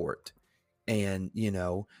support. And, you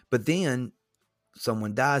know, but then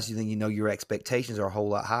someone dies, you think, you know, your expectations are a whole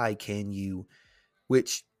lot high.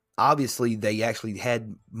 Which obviously they actually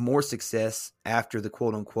had more success after the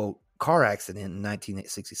quote unquote car accident in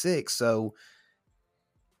 1966. So,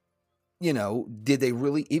 you know, did they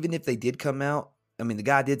really, even if they did come out, I mean, the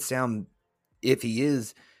guy did sound, if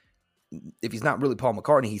he's not really Paul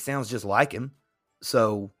McCartney, he sounds just like him.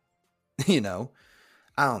 So, you know,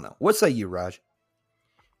 I don't know. What say you, Raj?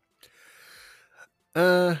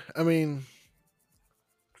 I mean,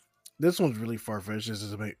 this one's really far-fetched. This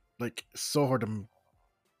is like so hard to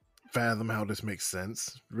fathom how this makes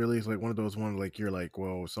sense. Really, it's like one of those ones like you're like,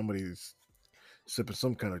 well, somebody's sipping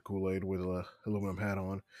some kind of Kool-Aid with a aluminum hat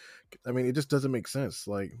on. I mean, it just doesn't make sense.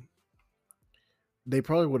 Like, they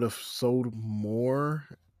probably would have sold more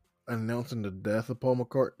announcing the death of Paul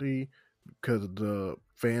McCartney because the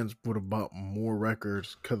fans would have bought more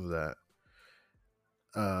records because of that.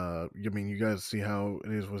 I mean, you guys see how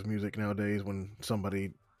it is with music nowadays when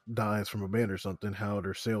somebody dies from a band or something, how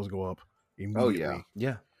their sales go up immediately. Oh,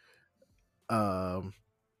 yeah.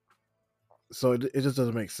 So it just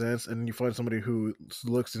doesn't make sense. And you find somebody who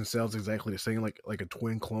looks and sounds exactly the same, like a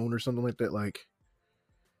twin clone or something like that. Like,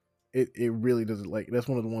 it really doesn't, like, that's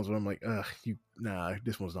one of the ones where I'm like,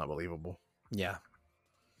 this one's not believable. Yeah.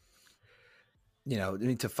 You know, I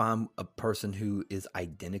mean, to find a person who is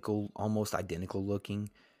almost identical looking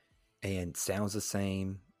and sounds the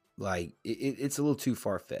same, like, it's a little too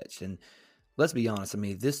far-fetched. And let's be honest, I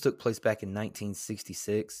mean, this took place back in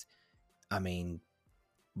 1966. I mean,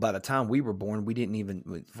 by the time we were born, we didn't even,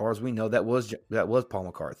 as far as we know, that was Paul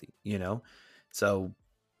McCarthy. So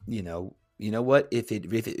you know what? If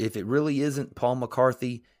it really isn't Paul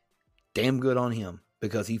McCarthy, damn good on him,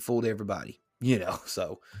 because he fooled everybody.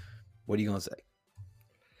 So what are you gonna say?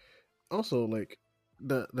 Also, like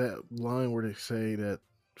that line where they say that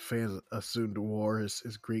fans assumed war is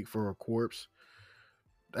Greek for a corpse.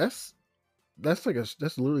 That's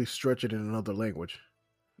literally stretching in another language.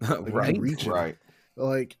 Like, Right? reaching. Right.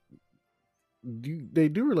 Like, they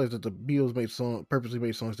do realize that the Beatles purposely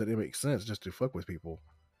made songs that it makes sense just to fuck with people.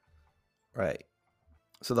 Right.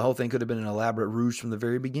 So the whole thing could have been an elaborate ruse from the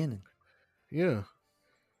very beginning. Yeah.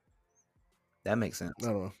 That makes sense. I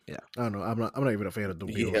don't know. Yeah. I don't know. I'm not even a fan of the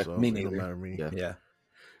Beatles, Yeah, so me it neither. don't matter to me.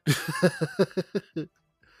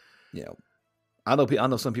 Yeah. I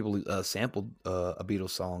know some people sampled a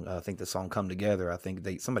Beatles song. I think the song "Come Together." I think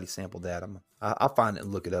somebody sampled that. I'll find it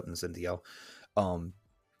and look it up and send it to y'all.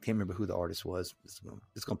 Can't remember who the artist was. It's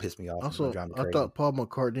gonna piss me off. Also, drive me I crazy. thought Paul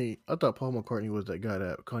McCartney was that guy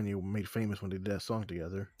that Kanye made famous when they did that song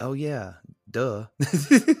together. Oh yeah, duh.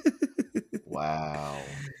 Wow.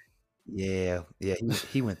 Yeah,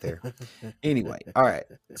 he went there. Anyway, all right.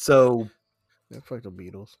 So, fuck the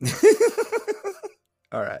Beatles.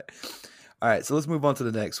 all right. So let's move on to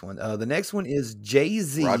the next one. The next one is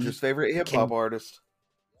Jay-Z. Roger's favorite hip hop artist.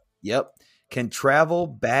 Yep, can travel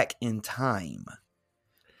back in time.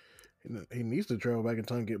 He needs to travel back in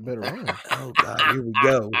time and get better on. Oh God, here we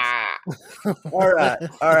go. All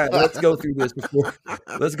right. Let's go through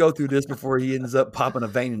this before he ends up popping a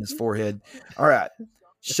vein in his forehead. All right.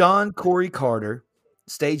 Sean Corey Carter,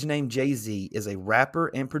 stage name Jay-Z, is a rapper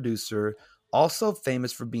and producer, also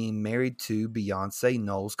famous for being married to Beyonce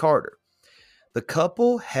Knowles Carter. The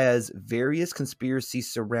couple has various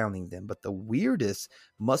conspiracies surrounding them, but the weirdest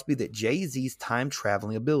must be that Jay-Z's time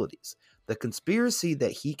traveling abilities. The conspiracy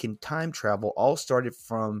that he can time travel all started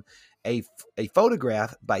from a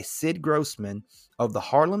photograph by Sid Grossman of the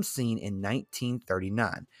Harlem scene in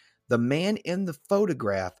 1939. The man in the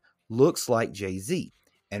photograph looks like Jay-Z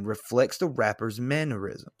and reflects the rapper's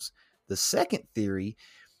mannerisms. The second theory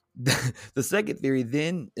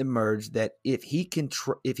then emerged that if he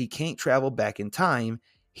can't travel back in time,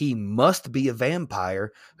 he must be a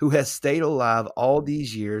vampire who has stayed alive all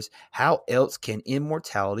these years. How else can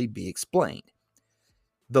immortality be explained?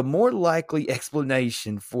 The more likely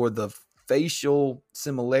explanation for the facial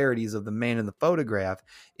similarities of the man in the photograph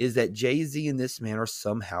is that Jay-Z and this man are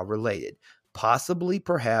somehow related, possibly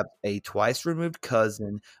perhaps a twice-removed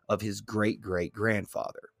cousin of his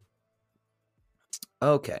great-great-grandfather.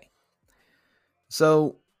 Okay.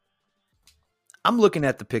 So, I'm looking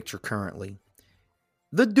at the picture currently.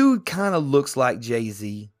 The dude kind of looks like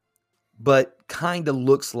Jay-Z, but kind of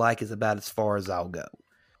looks like is about as far as I'll go.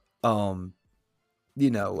 To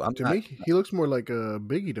me, he looks more like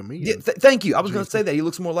Biggie to me. Yeah, thank you. I was going to say that he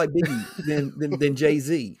looks more like Biggie than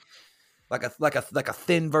Jay-Z, like a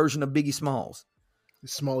thin version of Biggie Smalls.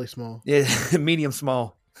 Smally small. Yeah, medium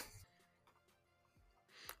small.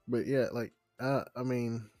 But yeah, like I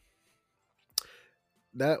mean,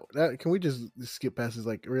 that can we just skip past this?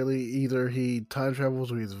 Like, really, either he time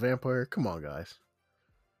travels or he's a vampire. Come on, guys.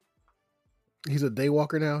 He's a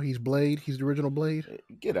daywalker now. He's Blade. He's the original Blade.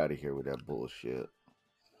 Get out of here with that bullshit.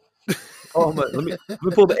 Oh, let me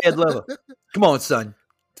pull the Ed lever. Come on, son.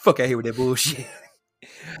 Fuck out here with that bullshit.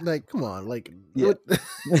 Like, come on, like, yeah.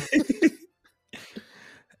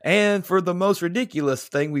 And for the most ridiculous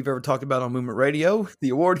thing we've ever talked about on Movement Radio, the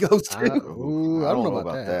award goes to. I don't know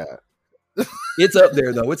about that. It's up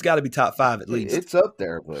there though. It's got to be top 5 at least. It's up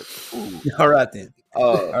there, but all right then.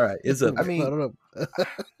 All right, it's up. I mean, I don't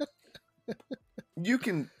know. You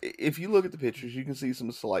can, if you look at the pictures, you can see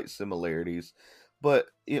some slight similarities, but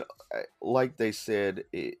like they said,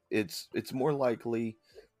 it's more likely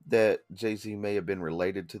that Jay-Z may have been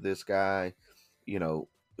related to this guy,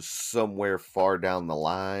 somewhere far down the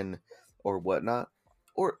line or whatnot,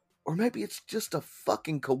 or maybe it's just a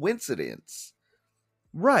fucking coincidence.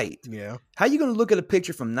 Right. Yeah. How you going to look at a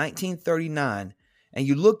picture from 1939 and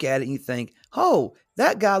you look at it and you think, oh,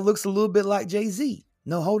 that guy looks a little bit like Jay-Z.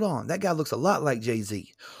 No, hold on. That guy looks a lot like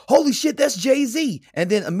Jay-Z. Holy shit, that's Jay-Z. And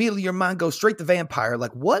then immediately your mind goes straight to vampire.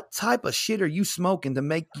 Like, what type of shit are you smoking to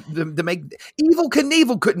make Evel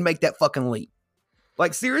Knievel couldn't make that fucking leap?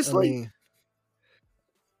 Like, seriously? I mean,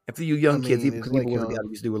 and for you young kids, Evel Knievel like, was a guy who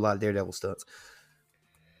used to do a lot of Daredevil stunts.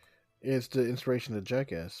 It's the inspiration of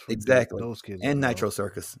Jackass. Exactly. Those kids. And Nitro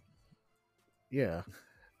Circus. Yeah.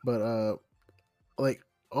 But, like,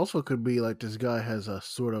 also could be like this guy has a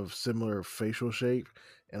sort of similar facial shape,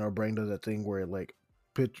 and our brain does that thing where it like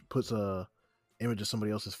puts a image of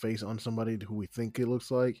somebody else's face on somebody who we think it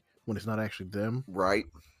looks like when it's not actually them. Right.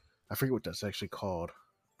 I forget what that's actually called.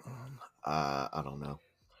 I don't know.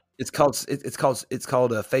 It's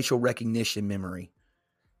called a facial recognition memory.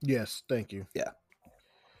 Yes, thank you. Yeah.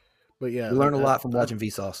 But yeah, You learn a lot from watching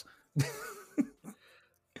Vsauce.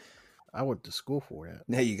 I went to school for that.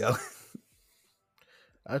 There you go.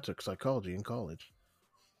 I took psychology in college.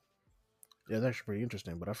 Yeah, that's actually pretty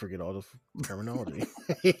interesting, but I forget all the terminology.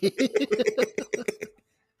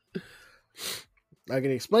 I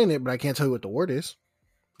can explain it, but I can't tell you what the word is.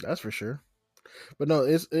 That's for sure. But no,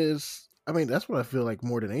 it's I mean, that's what I feel like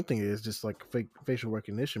more than anything is just like fake facial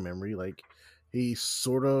recognition memory. Like he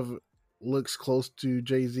sort of looks close to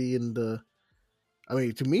Jay-Z and I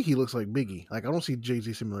mean, to me he looks like Biggie. Like I don't see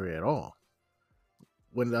Jay-Z similar at all.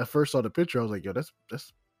 When I first saw the picture, I was like, yo, that's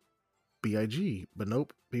B.I.G. But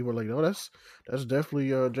nope. People are like, no, that's definitely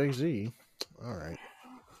Jay-Z. All right.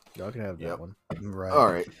 Y'all can have that one. Right.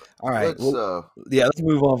 All right. Let's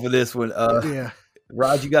move on for this one. Yeah.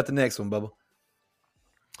 Rod, you got the next one, Bubba.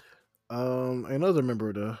 Another member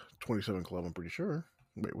of the 27 Club, I'm pretty sure.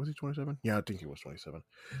 Wait, was he 27? Yeah, I think he was 27.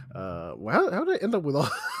 Well, how did I end up with all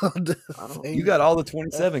the You got all the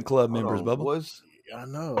 27 club members, Bubba. I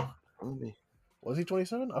know. Was he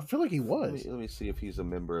 27? I feel like he was. Let me see if he's a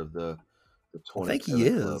member of the 27 I think he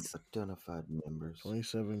Club is. identified members.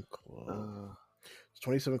 27 Club.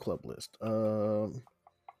 27 Club list.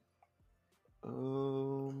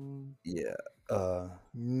 Yeah.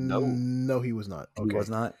 No, he was not. Okay. He was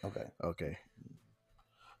not? Okay.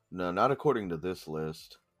 No, not according to this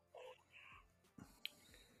list.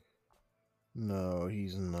 No,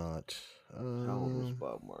 he's not. How old was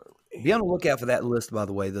Bob Marley? Be on the lookout for that list, by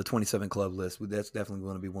the way, the 27 Club list. That's definitely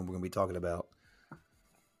going to be one we're going to be talking about.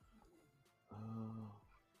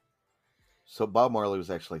 So Bob Marley was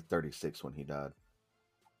actually 36 when he died.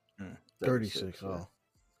 36, yeah. oh.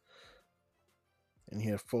 And he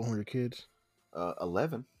had 400 kids?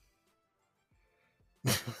 11.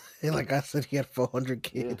 Like I said, he had 400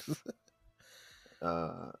 kids.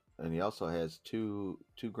 Yeah. And he also has two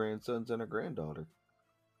grandsons and a granddaughter.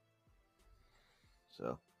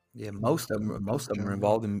 So yeah, most of them are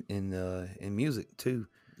involved in music too.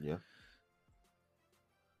 Yeah.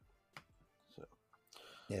 So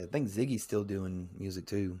yeah, I think Ziggy's still doing music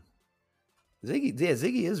too.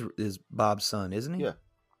 Ziggy is Bob's son, isn't he? Yeah.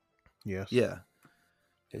 Yes. Yeah.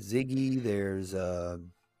 There's Ziggy. There's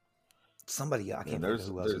somebody I can't think of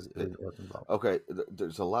who else is involved. Okay,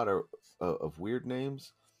 there's a lot of weird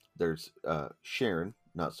names. There's Sharon,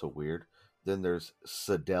 not so weird. Then there's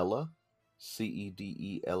Cedella,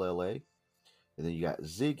 Cedella, and then you got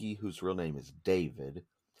Ziggy, whose real name is David.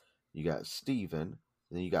 You got Stephen, and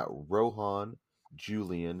then you got Rohan,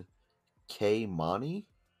 Julian, K-Mani,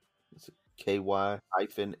 KY-MA.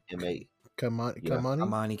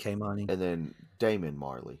 Kamani. And then Damon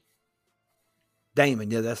Marley.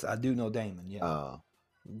 Damon, yeah, I do know Damon, yeah.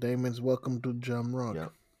 Damon's Welcome to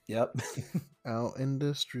Jamrock. Yep. Out in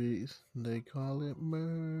the streets, they call it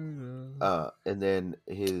murder. And then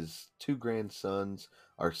his two grandsons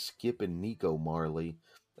are Skip and Nico Marley,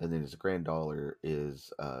 and then his granddaughter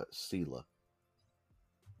is Sela.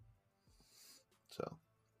 So,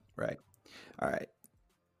 right. All right.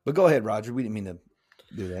 But go ahead, Roger. We didn't mean to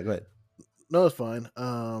do that. Go ahead. No, it's fine.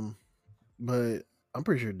 But I'm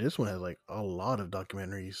pretty sure this one has like a lot of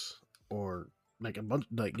documentaries or like a bunch,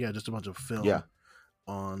 just a bunch of film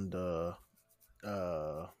on the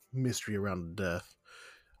mystery around the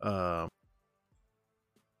death.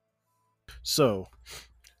 So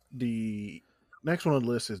the next one on the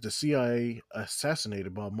list is the CIA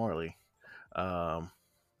assassinated Bob Marley.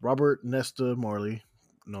 Robert Nesta Marley,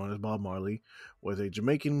 known as Bob Marley, was a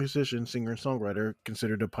Jamaican musician, singer, and songwriter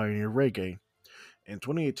considered a pioneer of reggae. In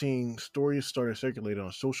 2018, stories started circulating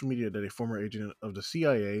on social media that a former agent of the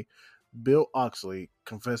CIA, Bill Oxley,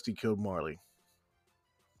 confessed he killed Marley.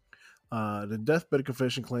 The deathbed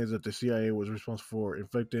confession claims that the CIA was responsible for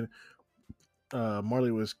infecting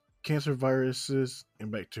Marley with cancer viruses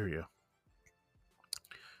and bacteria.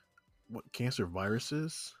 What cancer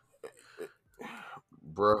viruses?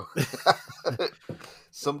 Bro,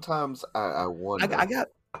 sometimes I wonder.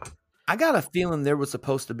 I got a feeling there was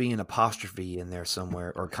supposed to be an apostrophe in there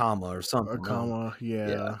somewhere, or comma, or something. Or comma,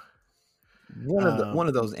 yeah. One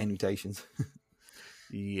of those annotations.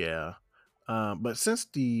 Yeah. But since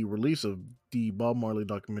the release of the Bob Marley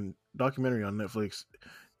documentary on Netflix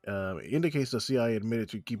indicates the CIA admitted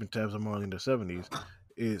to keeping tabs on Marley in the 70s,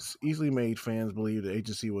 it's easily made fans believe the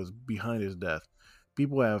agency was behind his death.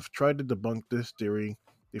 People have tried to debunk this theory.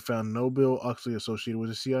 They found no Bill Oxley associated with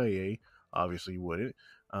the CIA. Obviously, you wouldn't.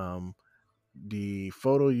 The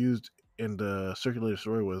photo used in the circulated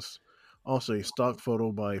story was also a stock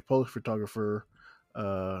photo by Polish photographer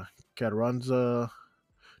Carranza.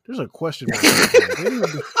 There's a question mark.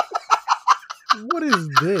 What is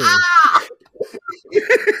this?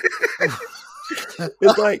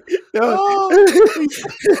 It's like it's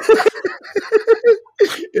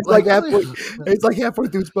like halfway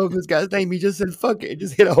through spelling this guy's name. He just said "fuck it,"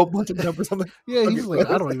 just hit a whole bunch of numbers. I'm like, yeah, he's like,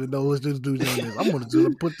 I don't even know what this dude's name is. I'm gonna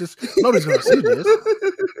just put this. Nobody's gonna see this. What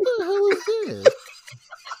the hell is this?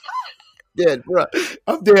 Dead, bro.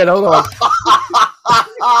 I'm dead. Hold on.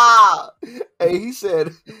 Hey, he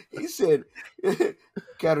said,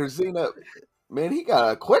 Katarzyna, man, he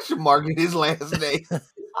got a question mark in his last name.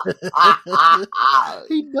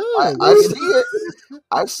 He does.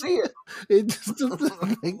 I see it. It just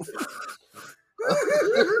doesn't make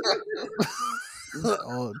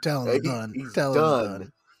Oh, Talon's done. He's Talon's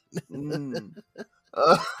done.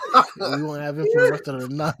 We won't have him for the rest of the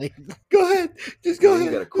night. Go ahead. Just go He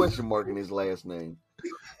ahead. got a question mark in his last name.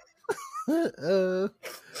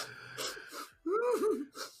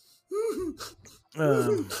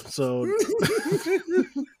 So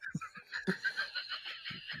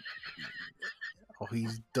oh,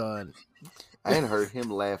 he's done. I ain't heard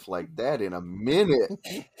him laugh like that in a minute.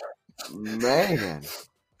 Man.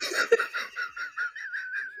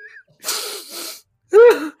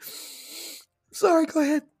 Sorry, go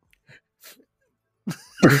ahead.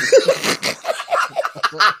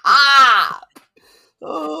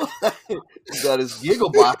 Oh, he got his giggle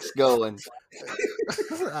box going.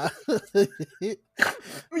 You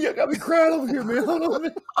got me crying over here, man. Hold on a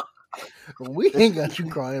minute. We ain't got you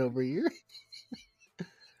crying over here.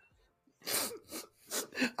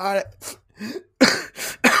 All right.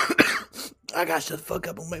 I got to shut the fuck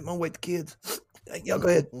up and make my way to kids. Y'all go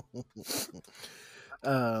ahead.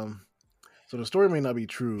 So the story may not be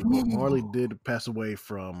true, but Marley did pass away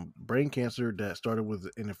from brain cancer that started with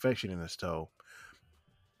an infection in his toe.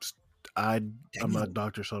 I'm not a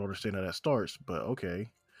doctor, so I don't understand how that starts, but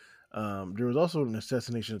okay. There was also an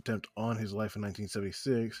assassination attempt on his life in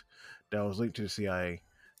 1976 that was linked to the CIA.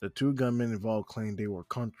 The two gunmen involved claimed they were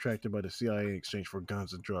contracted by the CIA in exchange for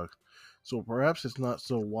guns and drugs. So perhaps it's not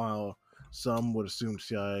so wild. Some would assume the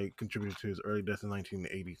CIA contributed to his early death in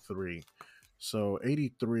 1983. So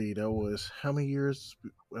 83, that was how many years?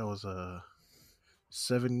 That was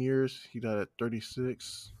 7 years. He died at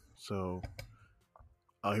 36. So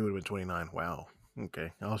he would have been 29. Wow.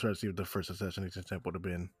 Okay. I was trying to see if the first assassination attempt would have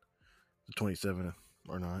been the 27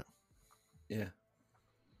 or not. Yeah.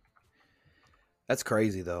 That's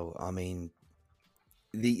crazy though. I mean,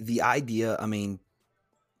 the idea, I mean,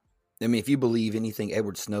 if you believe anything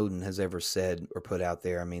Edward Snowden has ever said or put out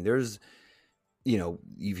there, I mean, there's, you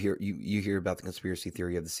hear about the conspiracy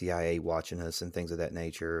theory of the CIA watching us and things of that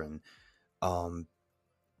nature. And,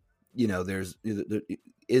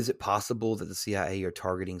 is it possible that the CIA are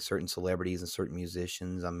targeting certain celebrities and certain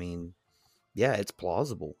musicians? I mean, yeah, it's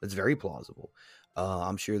plausible. It's very plausible.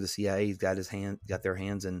 I'm sure the CIA's got their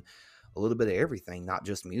hands in a little bit of everything, not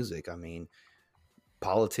just music. I mean,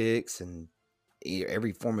 politics and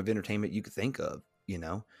every form of entertainment you could think of,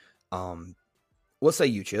 What say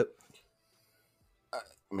you, Chip?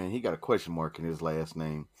 Man, he got a question mark in his last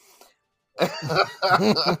name.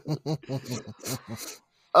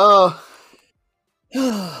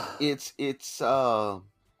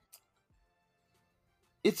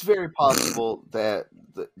 It's very possible that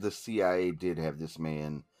the CIA did have this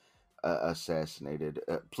man assassinated.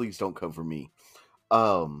 Please don't come for me.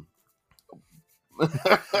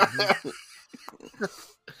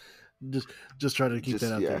 Just try to keep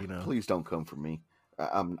that out there, Please don't come for me.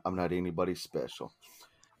 I'm not anybody special.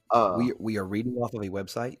 We are reading off of a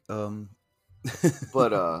website.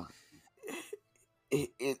 But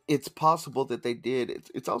it's possible that they did.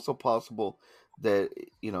 It's also possible that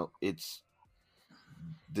it's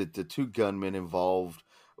the two gunmen involved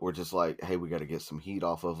were just like, hey, we got to get some heat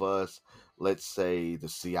off of us. Let's say the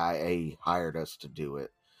CIA hired us to do it.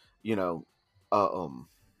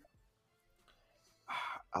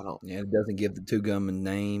 I don't. Yeah, it doesn't give the two gunmen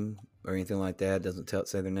name or anything like that. It doesn't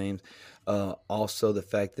say their names. Also, the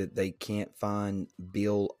fact that they can't find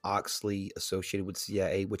Bill Oxley associated with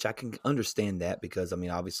CIA, which I can understand that because,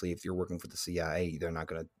 obviously, if you're working for the CIA, they're not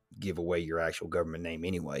going to give away your actual government name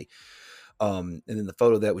anyway. And then the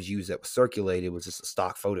photo that was used that was circulated was just a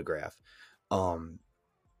stock photograph. So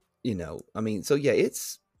yeah,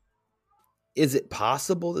 is it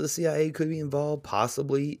possible that the CIA could be involved?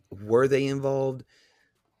 Possibly. Were they involved?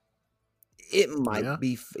 It might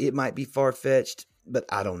be. It might be far fetched, but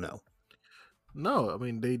I don't know. No,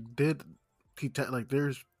 they did.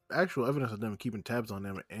 There's actual evidence of them keeping tabs on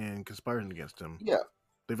them and conspiring against them. Yeah,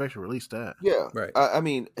 They've actually released that. Yeah, Right. I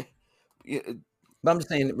mean, yeah, But I'm just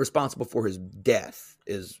saying responsible for his death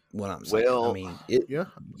is what I'm saying. I well, mean, Yeah.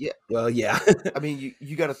 yeah. well, yeah. I mean,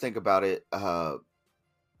 you got to think about it.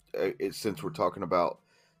 Since we're talking about,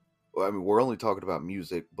 well, I mean, we're only talking about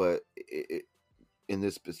music, but in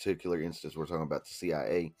this particular instance, we're talking about the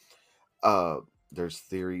CIA. There's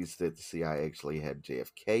theories that the CIA actually had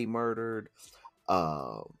JFK murdered,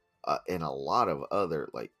 uh, and a lot of other,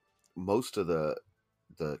 like most of the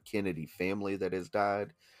Kennedy family that has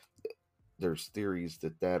died. There's theories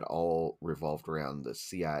that all revolved around the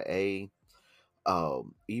CIA.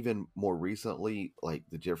 Even more recently, like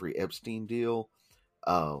the Jeffrey Epstein deal.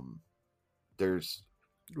 There's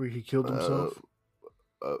Where he killed uh, himself.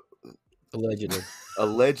 uh, Allegedly.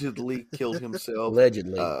 allegedly killed himself.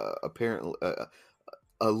 Allegedly. Apparently,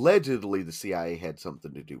 allegedly, the CIA had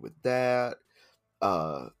something to do with that.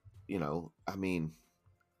 I mean,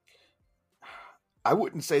 I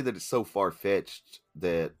wouldn't say that it's so far fetched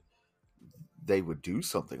that they would do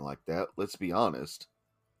something like that. Let's be honest.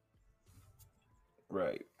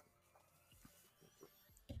 Right.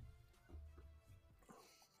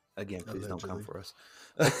 Again, please don't come Allegedly.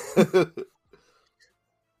 for us.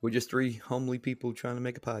 We're just three homely people trying to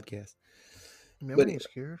make a podcast. Man, But I ain't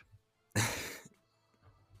scared.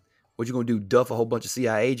 what you gonna do? Duff a whole bunch of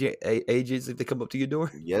CIA agents if they come up to your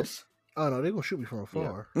door? Yes. Oh no, they're gonna shoot me from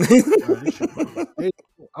afar. I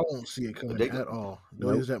won't see it coming They- at all. They'll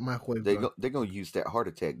Nope. use that microwave They're gun. going to use that heart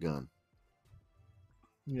attack gun.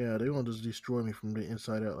 Yeah, they're gonna just destroy me from the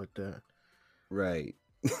inside out like that. Right.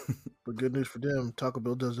 But good news for them, Taco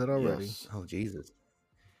Bell does that already. Yes. Oh Jesus!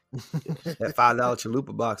 That $5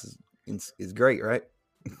 chalupa box is great, right?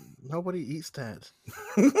 Nobody eats that.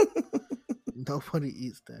 Nobody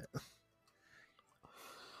eats that.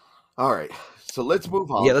 All right. So let's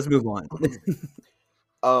move on. Yeah, let's move on.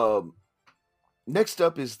 Next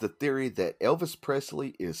up is the theory that Elvis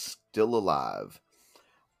Presley is still alive.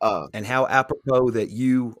 And how apropos that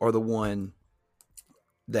you are the one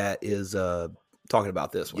that is talking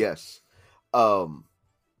about this one. Yes.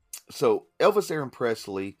 So Elvis Aaron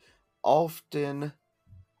Presley, often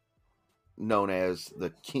known as the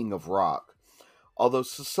King of Rock, although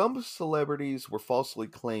some celebrities were falsely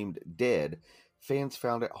claimed dead, fans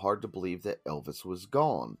found it hard to believe that Elvis was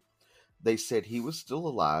gone. They said he was still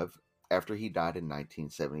alive after he died in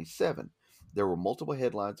 1977. There were multiple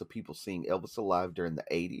headlines of people seeing Elvis alive during the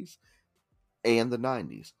 80s and the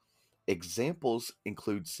 90s. Examples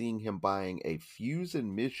include seeing him buying a fuse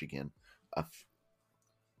in Michigan.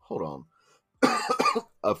 Hold on.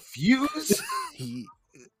 A fuse? You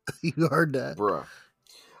heard that. Bruh.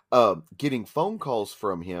 Getting phone calls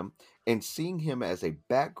from him and seeing him as a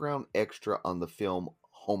background extra on the film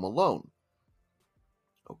Home Alone.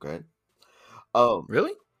 Okay.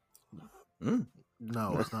 Really? Mm,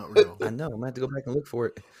 No, it's not real. I know. I'm gonna have to go back and look for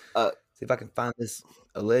it. Uh, See if I can find this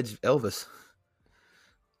alleged Elvis.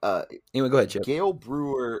 uh, Anyway, go ahead, Chip. Gail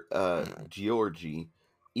Brewer Georgie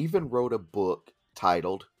even wrote a book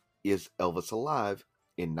titled Is Elvis Alive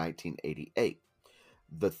in 1988.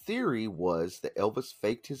 The theory was that Elvis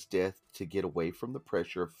faked his death to get away from the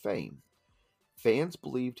pressure of fame. Fans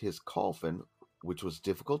believed his coffin, which was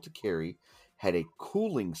difficult to carry, had a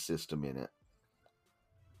cooling system in it.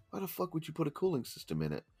 Why the fuck would you put a cooling system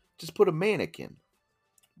in it? Just put a mannequin.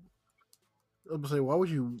 I was gonna say, why would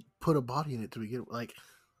you put a body in it to begin? Like,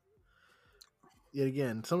 yet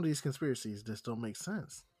again, some of these conspiracies just don't make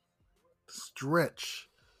sense. Stretch.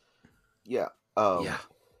 Yeah. Yeah.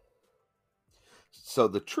 So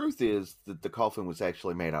the truth is that the coffin was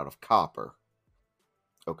actually made out of copper.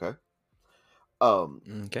 Okay.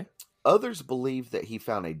 Okay. Others believe that he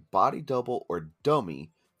found a body double or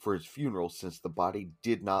dummy for his funeral since the body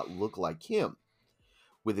did not look like him.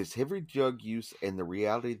 With his heavy drug use and the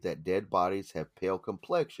reality that dead bodies have pale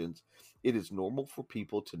complexions, it is normal for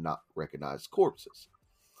people to not recognize corpses.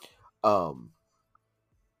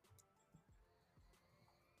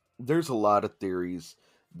 There's a lot of theories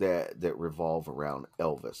that revolve around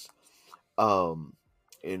Elvis.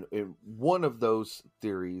 And one of those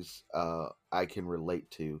theories I can relate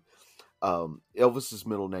to. Elvis's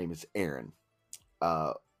middle name is Aaron.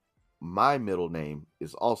 My middle name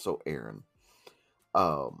is also Aaron.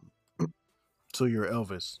 So you're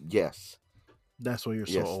Elvis. Yes. That's why you're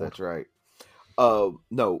so Yes, old. that's right.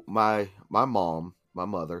 No, my mom, my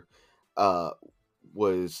mother,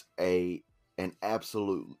 was an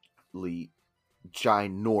absolutely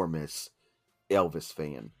ginormous Elvis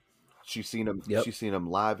fan. She's seen him. Yep. She's seen him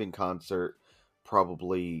live in concert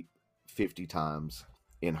probably 50 times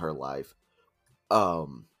in her life.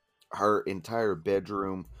 Her entire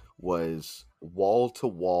bedroom was wall to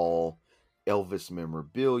wall Elvis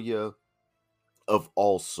memorabilia of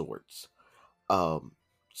all sorts.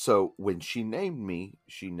 So when she named me,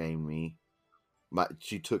 she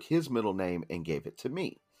took his middle name and gave it to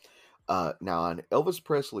me. Now on Elvis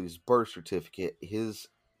Presley's birth certificate, his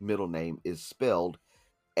middle name is spelled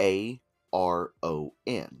Aron.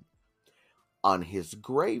 On his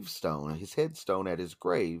gravestone, his headstone at his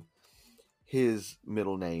grave, his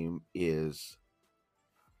middle name is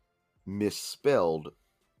misspelled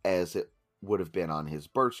as it would have been on his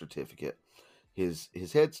birth certificate. His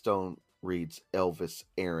headstone reads Elvis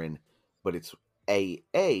Aaron, but it's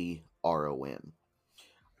Aaron.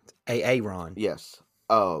 Aaron. Yes.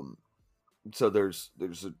 So there's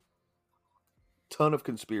a ton of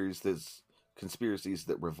conspiracies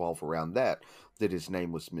that revolve around that his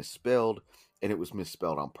name was misspelled, and it was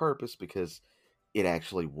misspelled on purpose because it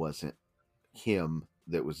actually wasn't him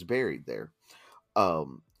that was buried there.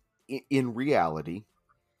 In reality,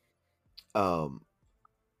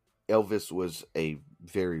 Elvis was a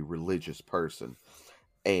very religious person,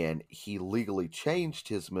 and he legally changed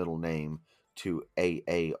his middle name to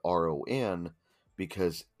Aaron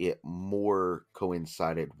because it more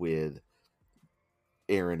coincided with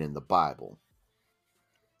Aaron in the Bible.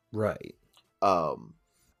 Right.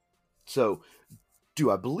 So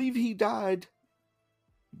do I believe he died?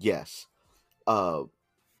 Yes.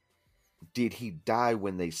 Did he die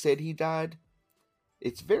when they said he died?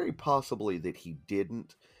 It's very possibly that he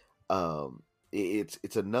didn't.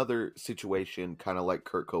 It's another situation, kind of like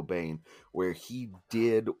Kurt Cobain, where he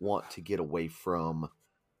did want to get away from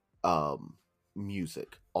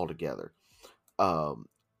music altogether.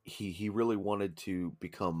 He really wanted to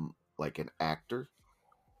become like an actor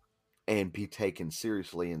and be taken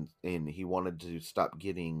seriously, and he wanted to stop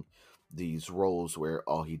getting these roles where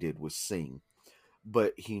all he did was sing.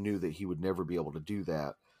 But he knew that he would never be able to do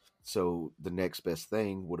that. So the next best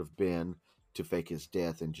thing would have been to fake his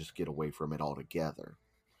death and just get away from it altogether.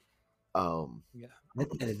 Yeah.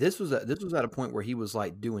 And this was at a point where he was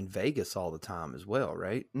like doing Vegas all the time as well,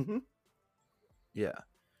 right? Mm-hmm. Yeah.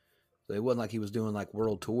 So it wasn't like he was doing like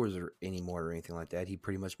world tours or anymore or anything like that. He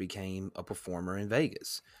pretty much became a performer in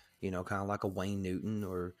Vegas, kind of like a Wayne Newton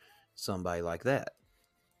or somebody like that.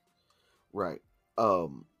 Right.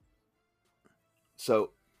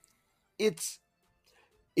 So it's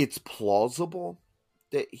plausible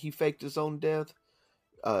that he faked his own death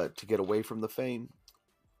to get away from the fame,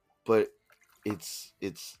 but it's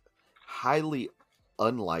highly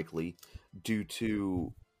unlikely due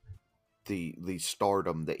to the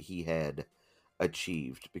stardom that he had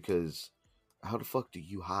achieved, because how the fuck do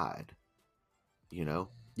you hide?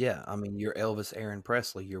 Yeah, I mean, you're Elvis Aaron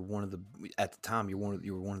Presley. You're one of the at the time you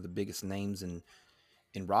were one of the biggest names in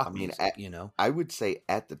rock music. I would say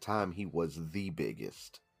at the time he was the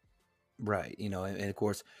biggest. Right. And of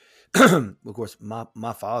course,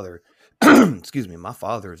 my father, excuse me, my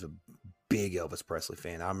father is a big Elvis Presley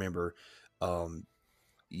fan. I remember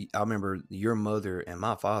your mother and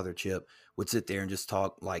my father, Chip, would sit there and just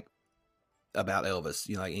talk like about Elvis,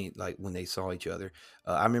 like when they saw each other.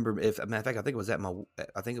 I remember, matter of fact, I think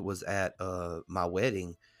it was at my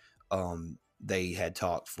wedding. They had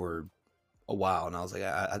talked for a while, and I was like,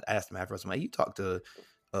 I asked him afterwards, I'm like, you talked to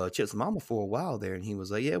Chip's mama for a while there, and he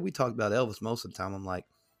was like, yeah, we talked about Elvis most of the time. I'm like,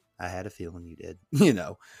 I had a feeling you did,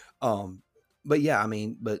 but yeah, I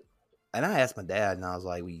mean, and I asked my dad, and I was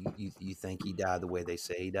like, well, you think he died the way they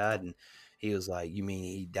say he died? And he was like, you mean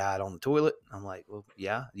he died on the toilet? I'm like, well,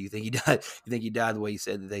 yeah. Do you think he died? You think he died the way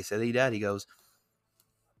they said he died? He goes,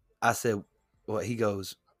 I said, well, he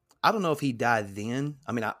goes, I don't know if he died then.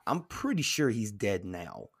 I mean, I'm pretty sure he's dead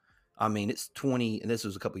now. I mean, it's 20, and this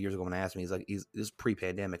was a couple of years ago when I asked him. He's like, this is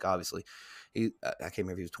pre-pandemic, obviously. I can't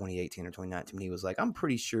remember if he was 2018 or 2019. He was like, I'm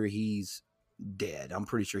pretty sure he's dead. I'm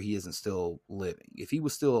pretty sure he isn't still living. If he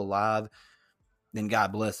was still alive, then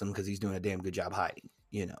God bless him, because he's doing a damn good job hiding,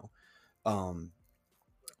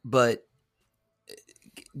 But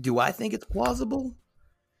do I think it's plausible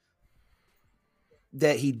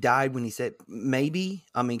that he died when he said maybe?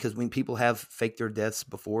 I mean, because when people have faked their deaths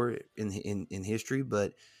before in history,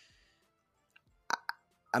 but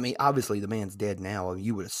I mean, obviously the man's dead now.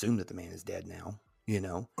 You would assume that the man is dead now, He'd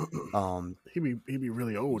be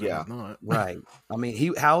really old. Yeah. If he's not. Right. I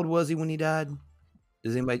mean, how old was he when he died?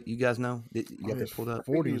 Does anybody, you guys know? You got that pulled up?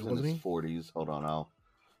 40s, wasn't he? 40s. Hold on,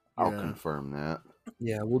 I'll confirm that.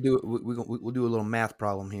 Yeah, we'll do it. We'll do a little math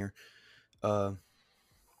problem here. We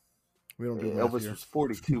don't do Elvis was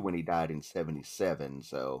 42 when he died in 77.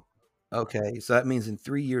 So okay, so that means in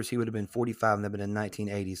 3 years he would have been 45, and that'd been in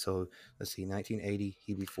 1980. So let's see, 1980,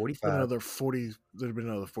 he'd be 45. Another 40. There'd been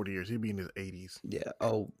another 40 years. He'd be in his 80s. Yeah.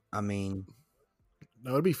 Oh, I mean,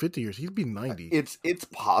 No, it'd be 50 years. He'd be 90. It's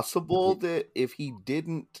possible that if he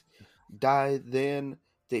didn't die then,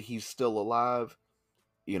 that he's still alive.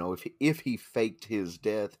 You know, if he faked his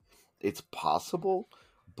death, it's possible.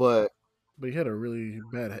 But But he had a really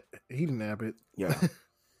bad heating habit. yeah,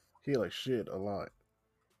 He like shit a lot.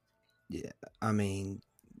 Yeah, I mean,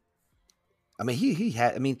 he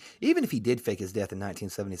had. I mean, even if he did fake his death in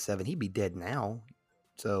 1977, he'd be dead now.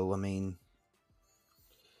 So I mean,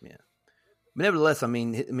 yeah. But nevertheless, I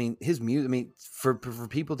mean, his music. I mean, for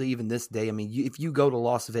people to even this day, I mean, if you go to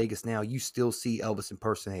Las Vegas now, you still see Elvis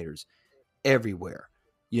impersonators everywhere.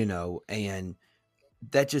 You know, and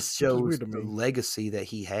that just Which is shows weird to the me. legacy that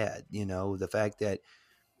he had. You know, the fact that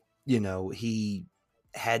he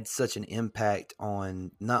had such an impact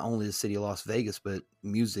on not only the city of Las Vegas but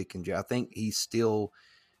music and I think he's still,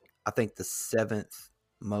 I think, the seventh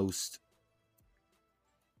most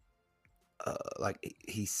like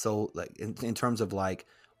he sold, like in terms of like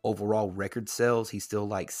overall record sales, he's still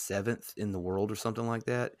like seventh in the world or something like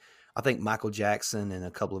that. I think Michael Jackson and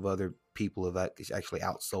a couple of other people have actually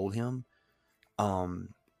outsold him. But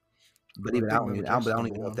even I don't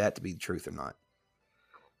even know if that to be the truth or not.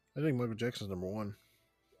 I think Michael Jackson's number one.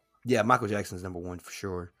 Yeah, Michael Jackson's number one for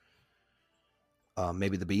sure.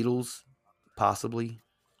 Maybe the Beatles, possibly.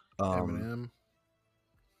 Eminem.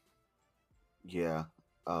 Yeah.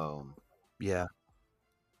 Yeah.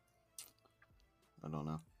 I don't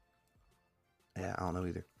know. Yeah, I don't know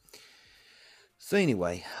either. So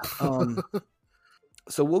anyway,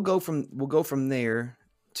 so we'll go from there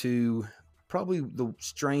to probably the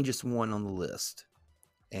strangest one on the list,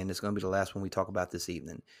 and it's going to be the last one we talk about this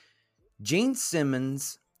evening. Gene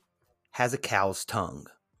Simmons has a cow's tongue.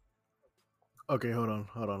 Okay, hold on.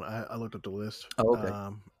 I looked at the list. Oh, okay.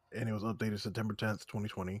 And it was updated September 10th,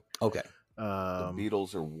 2020. Okay. The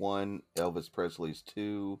Beatles are 1, Elvis Presley's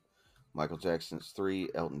 2, Michael Jackson's 3,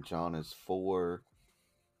 Elton John is 4.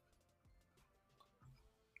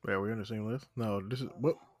 Wait, are we on the same list? No, this is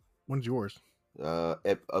what? When's yours?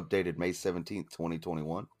 Updated May 17th,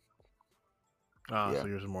 2021. Yeah. So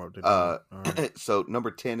yours is more updated. Right. So number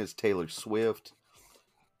 10 is Taylor Swift.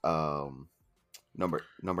 Number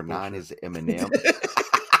 9 is Eminem.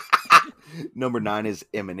 Number 9 is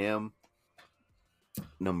Eminem.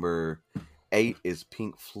 Number 8 is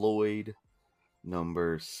Pink Floyd.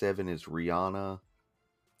 Number 7 is Rihanna.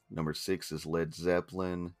 Number 6 is Led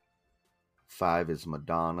Zeppelin. 5 is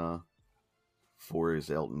Madonna. 4 is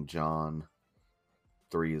Elton John.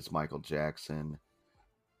 3 is Michael Jackson.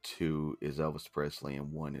 2 is Elvis Presley,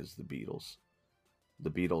 and 1 is the Beatles.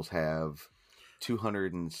 The Beatles have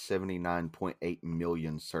 279.8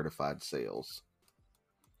 million certified sales.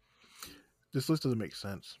 This list doesn't make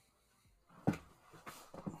sense.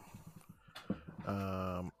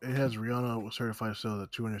 It has Rihanna with certified sales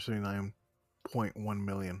at 279.1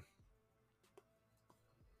 million.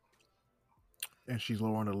 And she's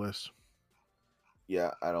lower on the list.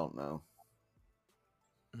 Yeah, I don't know.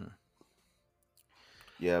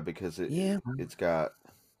 Yeah, because it's got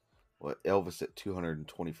Elvis at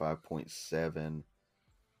 225.7.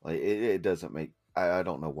 Like it doesn't make. I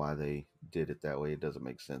don't know why they did it that way. It doesn't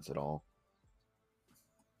make sense at all.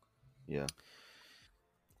 Yeah.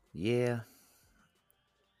 Yeah.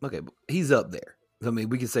 Okay, he's up there. I mean,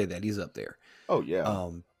 we can say that he's up there. Oh yeah.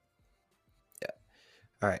 Yeah.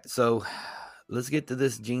 All right, so let's get to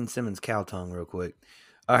this Gene Simmons cow tongue real quick.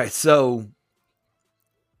 All right, so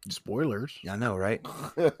spoilers. I know, right?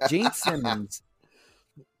 Gene Simmons.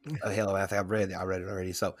 Oh, hell, I think I read it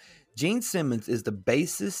already. So, Gene Simmons is the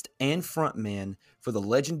bassist and frontman for the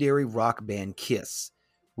legendary rock band Kiss.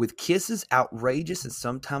 With Kiss's outrageous and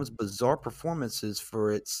sometimes bizarre performances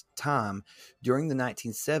for its time during the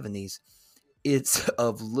 1970s, it's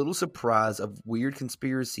of little surprise of weird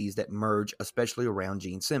conspiracies that merge, especially around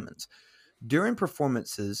Gene Simmons. During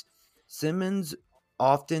performances, Simmons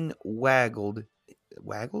often waggled?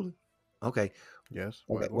 Okay. Yes.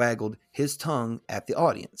 Waggled his tongue at the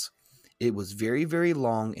audience. It was very, very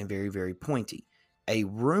long and very, very pointy. A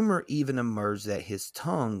rumor even emerged that his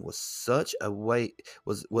tongue was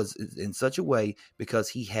in such a way because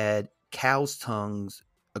he had a cow's tongue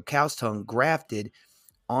grafted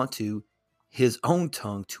onto his own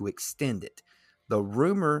tongue to extend it. The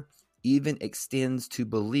rumor even extends to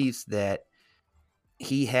beliefs that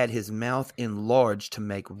he had his mouth enlarged to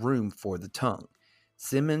make room for the tongue.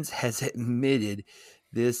 Simmons has admitted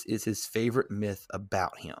this is his favorite myth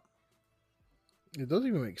about him. It doesn't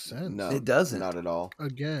even make sense. No, it doesn't. Not at all.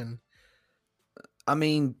 Again. I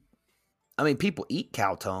mean, people eat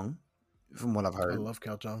cow tongue, from what I've heard. I love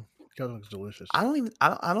cow tongue. Cow tongue is delicious. I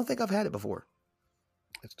don't think I've had it before.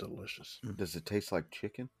 It's delicious. Does it taste like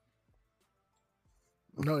chicken?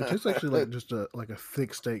 No, it tastes actually like just a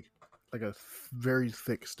thick steak, like a very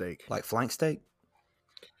thick steak. Like flank steak?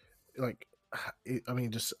 Like, I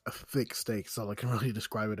mean, just a thick steak. So I can really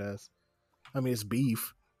describe it as. I mean, it's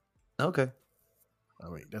beef. Okay. I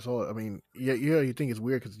mean, that's all. I mean, yeah. You think it's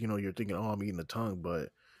weird because you're thinking, oh, I'm eating the tongue, but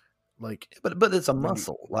like, But it's a when you,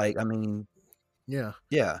 muscle. Like, I mean, yeah,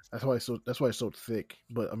 yeah. that's why it's so thick.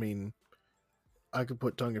 But I mean, I could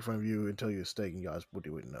put tongue in front of you and tell you a steak, and you guys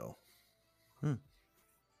wouldn't know.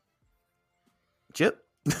 Chip?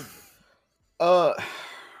 Uh,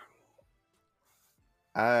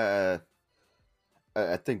 I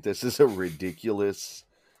I think this is a ridiculous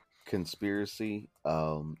conspiracy.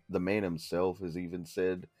 The man himself has even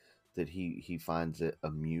said that he finds it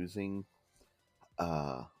amusing.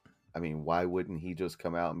 Uh, I mean, why wouldn't he just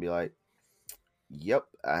come out and be like, "Yep,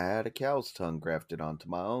 I had a cow's tongue grafted onto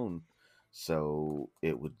my own, so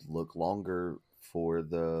it would look longer for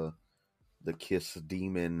the kiss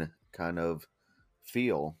demon kind of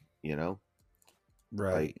feel," you know?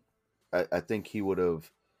 Right. Like, I think he would have.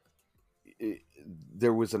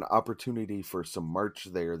 There was an opportunity for some merch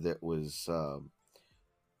there that was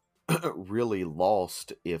really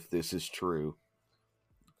lost if this is true.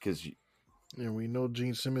 Because And we know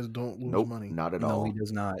Gene Simmons don't lose nope, money. not at No, all. he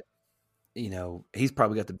does not. He's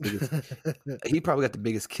probably got the biggest. He probably got the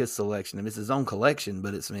biggest Kiss selection. I mean, it's his own collection,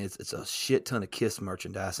 but it's a shit ton of Kiss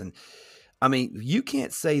merchandise. And I mean, you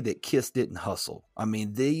can't say that Kiss didn't hustle. I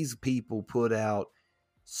mean, these people put out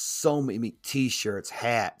so many T-shirts,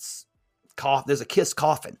 hats, there's a Kiss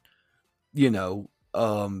coffin. If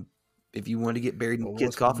you wanted to get buried in a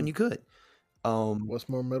Kiss coffin, you could. What's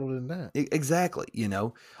more metal than that? Exactly.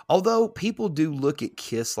 Although people do look at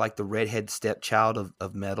Kiss like the redhead stepchild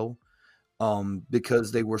of metal,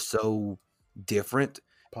 because they were so different.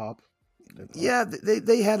 Pop. Yeah,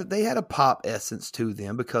 they had a pop essence to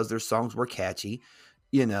them because their songs were catchy.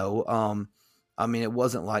 I mean, it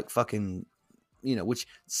wasn't like fucking, which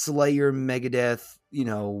Slayer, Megadeth,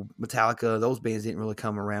 Metallica, those bands didn't really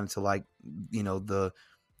come around until like, the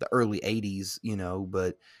early 80s,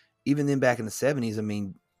 but even then back in the 70s, I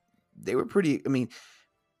mean, they were pretty, I mean,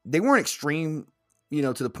 they weren't extreme,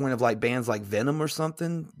 to the point of like bands like Venom or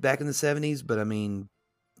something back in the 70s, but I mean,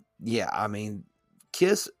 yeah, I mean,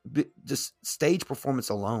 Kiss, just stage performance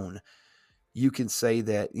alone, you can say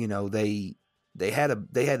that, it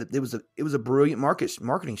was a brilliant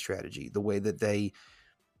marketing strategy, the way that they,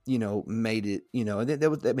 made it,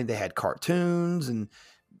 and they had cartoons and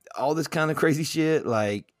all this kind of crazy shit.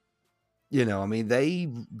 Like, I mean,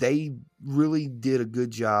 they really did a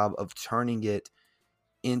good job of turning it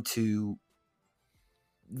into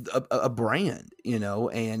a brand,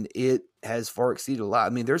 and it has far exceeded a lot. I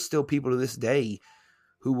mean, there's still people to this day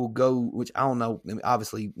who will go, which I don't know. I mean,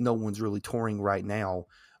 obviously, no one's really touring right now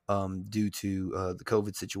due to the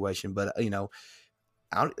COVID situation. But do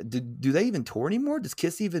they even tour anymore? Does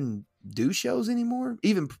Kiss even do shows anymore?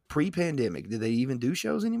 Even pre-pandemic, did they even do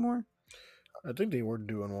shows anymore? I think they were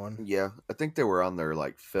doing one. Yeah, I think they were on their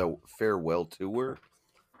like farewell tour.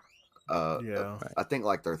 Yeah, I think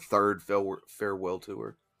like their third farewell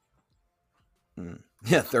tour.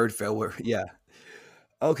 Yeah, third farewell. Yeah.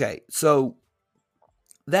 Okay, so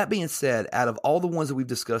that being said, out of all the ones that we've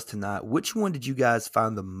discussed tonight, which one did you guys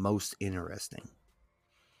find the most interesting?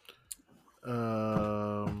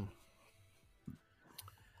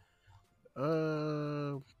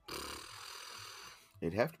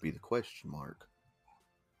 It'd have to be the question mark.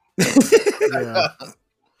 Yeah.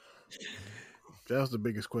 That was the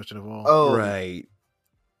biggest question of all. Oh, right.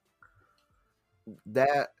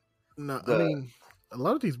 I mean, a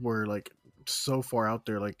lot of these were like so far out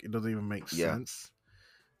there, like it doesn't even make sense.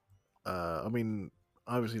 I mean,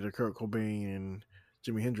 obviously the Kurt Cobain and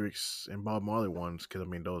Jimi Hendrix and Bob Marley ones, because I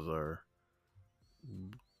mean those are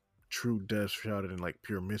true deaths shrouded in like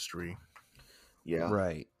pure mystery. Yeah,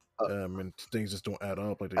 right. And things just don't add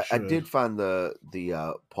up like they I should. did find the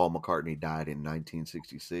Paul McCartney died in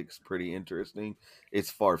 1966 pretty interesting.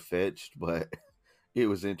 It's far fetched, but it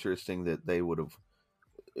was interesting that they would have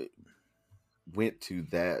went to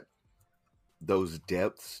those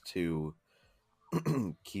depths to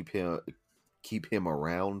keep him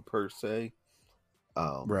around per se.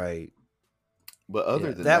 Right. But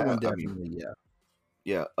other than that that, one definitely, I mean,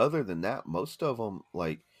 yeah. Other than that, most of them,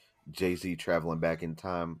 like Jay-Z traveling back in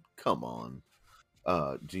time. Come on,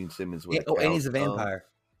 Gene Simmons with a cow and he's a tongue. vampire.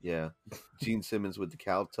 Yeah, Gene Simmons with the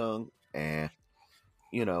cow tongue, and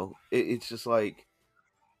it's just like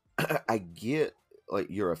I get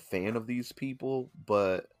like you're a fan of these people,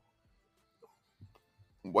 but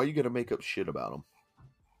why you gonna make up shit about them?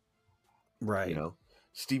 Right.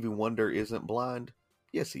 Stevie Wonder isn't blind.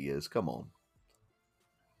 Yes, he is. Come on.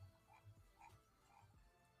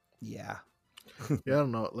 Yeah. Yeah, I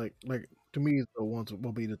don't know. Like to me, the ones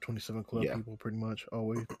will be the 27 Club Yeah. people, pretty much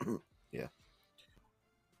always. Yeah.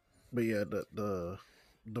 But yeah, the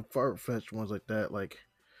far fetched ones like that, like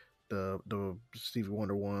the Stevie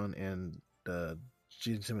Wonder one and the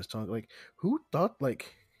Gene Simmons tongue. Like, who thought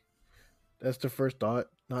like that's the first thought?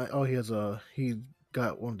 Not oh he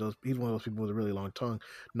got one of those. He's one of those people with a really long tongue.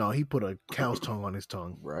 No, he put a cow's tongue on his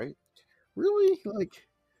tongue. Right? Really? Like,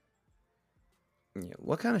 Yeah.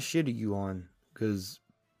 What kind of shit are you on? Because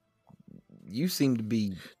you seem to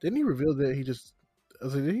be didn't he reveal that he just? I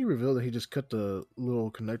was like, did he reveal that he just cut the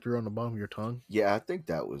little connector on the bottom of your tongue? Yeah, I think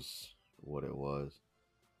that was what it was.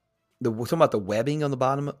 we're talking about the webbing on the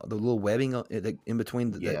bottom, the little webbing in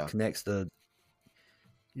between Yeah. that connects the.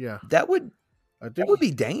 Yeah, That would I think that would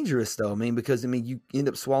be dangerous, though. I mean, because you end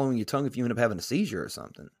up swallowing your tongue if you end up having a seizure or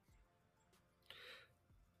something.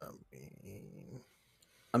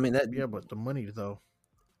 I mean that. Yeah, but the money though.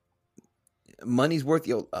 Money's worth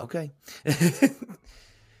your okay. If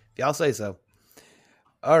y'all say so.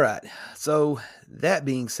 All right. So that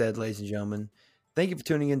being said, ladies and gentlemen, thank you for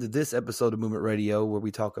tuning into this episode of Movement Radio, where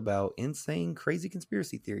we talk about insane, crazy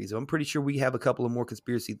conspiracy theories. I'm pretty sure we have a couple of more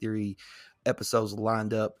conspiracy theory episodes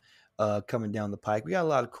lined up coming down the pike. We got a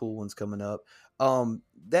lot of cool ones coming up.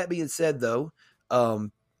 That being said, though,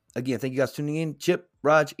 again, thank you guys for tuning in. Chip,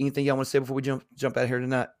 Raj, anything y'all want to say before we jump out here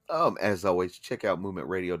tonight? As always, check out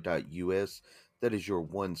movementradio.us. That is your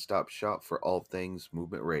one-stop shop for all things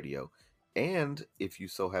Movement Radio. And if you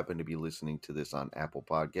so happen to be listening to this on Apple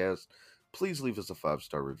Podcasts, please leave us a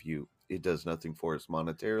 5-star review. It does nothing for us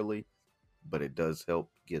monetarily, but it does help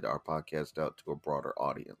get our podcast out to a broader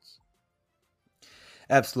audience.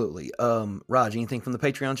 Absolutely. Raj, anything from the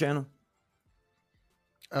Patreon channel?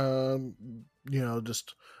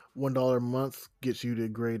 Just $1 a month gets you the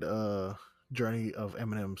great journey of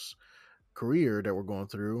Eminem's career that we're going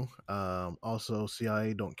through. Also,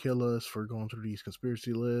 CIA don't kill us for going through these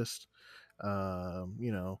conspiracy lists. But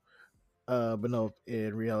no,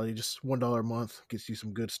 in reality, just $1 a month gets you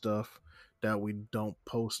some good stuff that we don't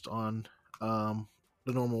post on the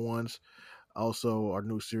normal ones. Also, our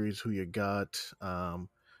new series, Who You Got. I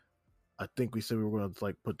think we said we were going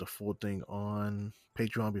to put the full thing on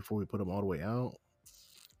Patreon before we put them all the way out.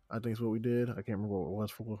 I think is what we did. I can't remember what it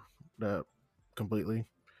was for that completely.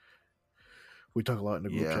 We talk a lot in the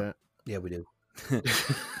group chat. Yeah, we do.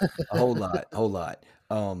 a whole lot.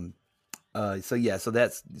 So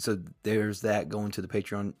there's that going to the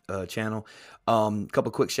Patreon channel.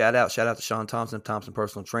 Couple quick shout out to Sean Thompson of Thompson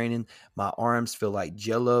Personal Training. My arms feel like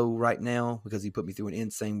jello right now because he put me through an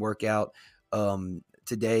insane workout.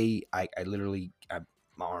 Today I literally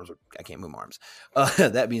my arms are, I can't move my arms.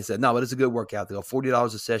 That being said, no, but it's a good workout though.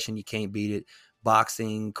 $40 a session, you can't beat it.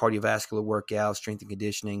 Boxing, cardiovascular workout, strength and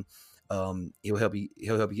conditioning. He'll help you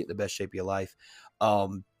get in the best shape of your life.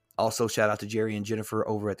 Also, shout out to Jerry and Jennifer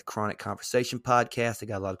over at the Chronic Conversation podcast. They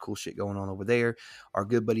got a lot of cool shit going on over there. Our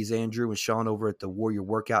good buddies Andrew and Sean over at the Warrior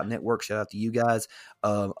Workout Network. Shout out to you guys.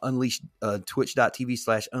 Unleash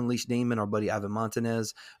Twitch.tv/Unleashed Demon. Our buddy Ivan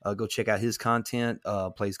Montanez. Go check out his content.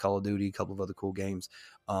 Plays Call of Duty, a couple of other cool games.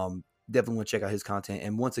 Definitely want to check out his content.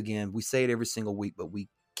 And once again, we say it every single week, but we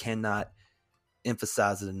cannot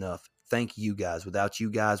emphasize it enough. Thank you guys. Without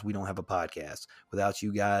you guys, we don't have a podcast. Without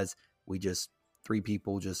you guys, we just 3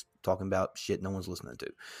 people just talking about shit no one's listening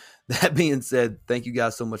to. That being said, thank you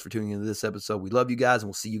guys so much for tuning into this episode. We love you guys, and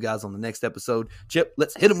we'll see you guys on the next episode. Chip,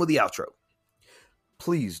 let's hit them with the outro.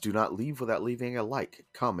 Please do not leave without leaving a like,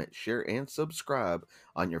 comment, share, and subscribe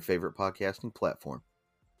on your favorite podcasting platform.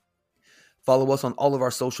 Follow us on all of our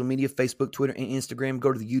social media, Facebook, Twitter, and Instagram.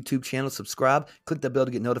 Go to the YouTube channel, subscribe, click that bell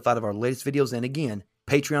to get notified of our latest videos. And again,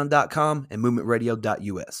 patreon.com and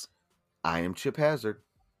movementradio.us. I am Chip Hazard.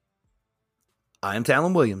 I am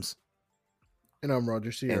Talon Williams. And I'm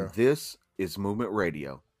Roger Sierra. And this is Movement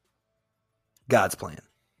Radio. God's plan.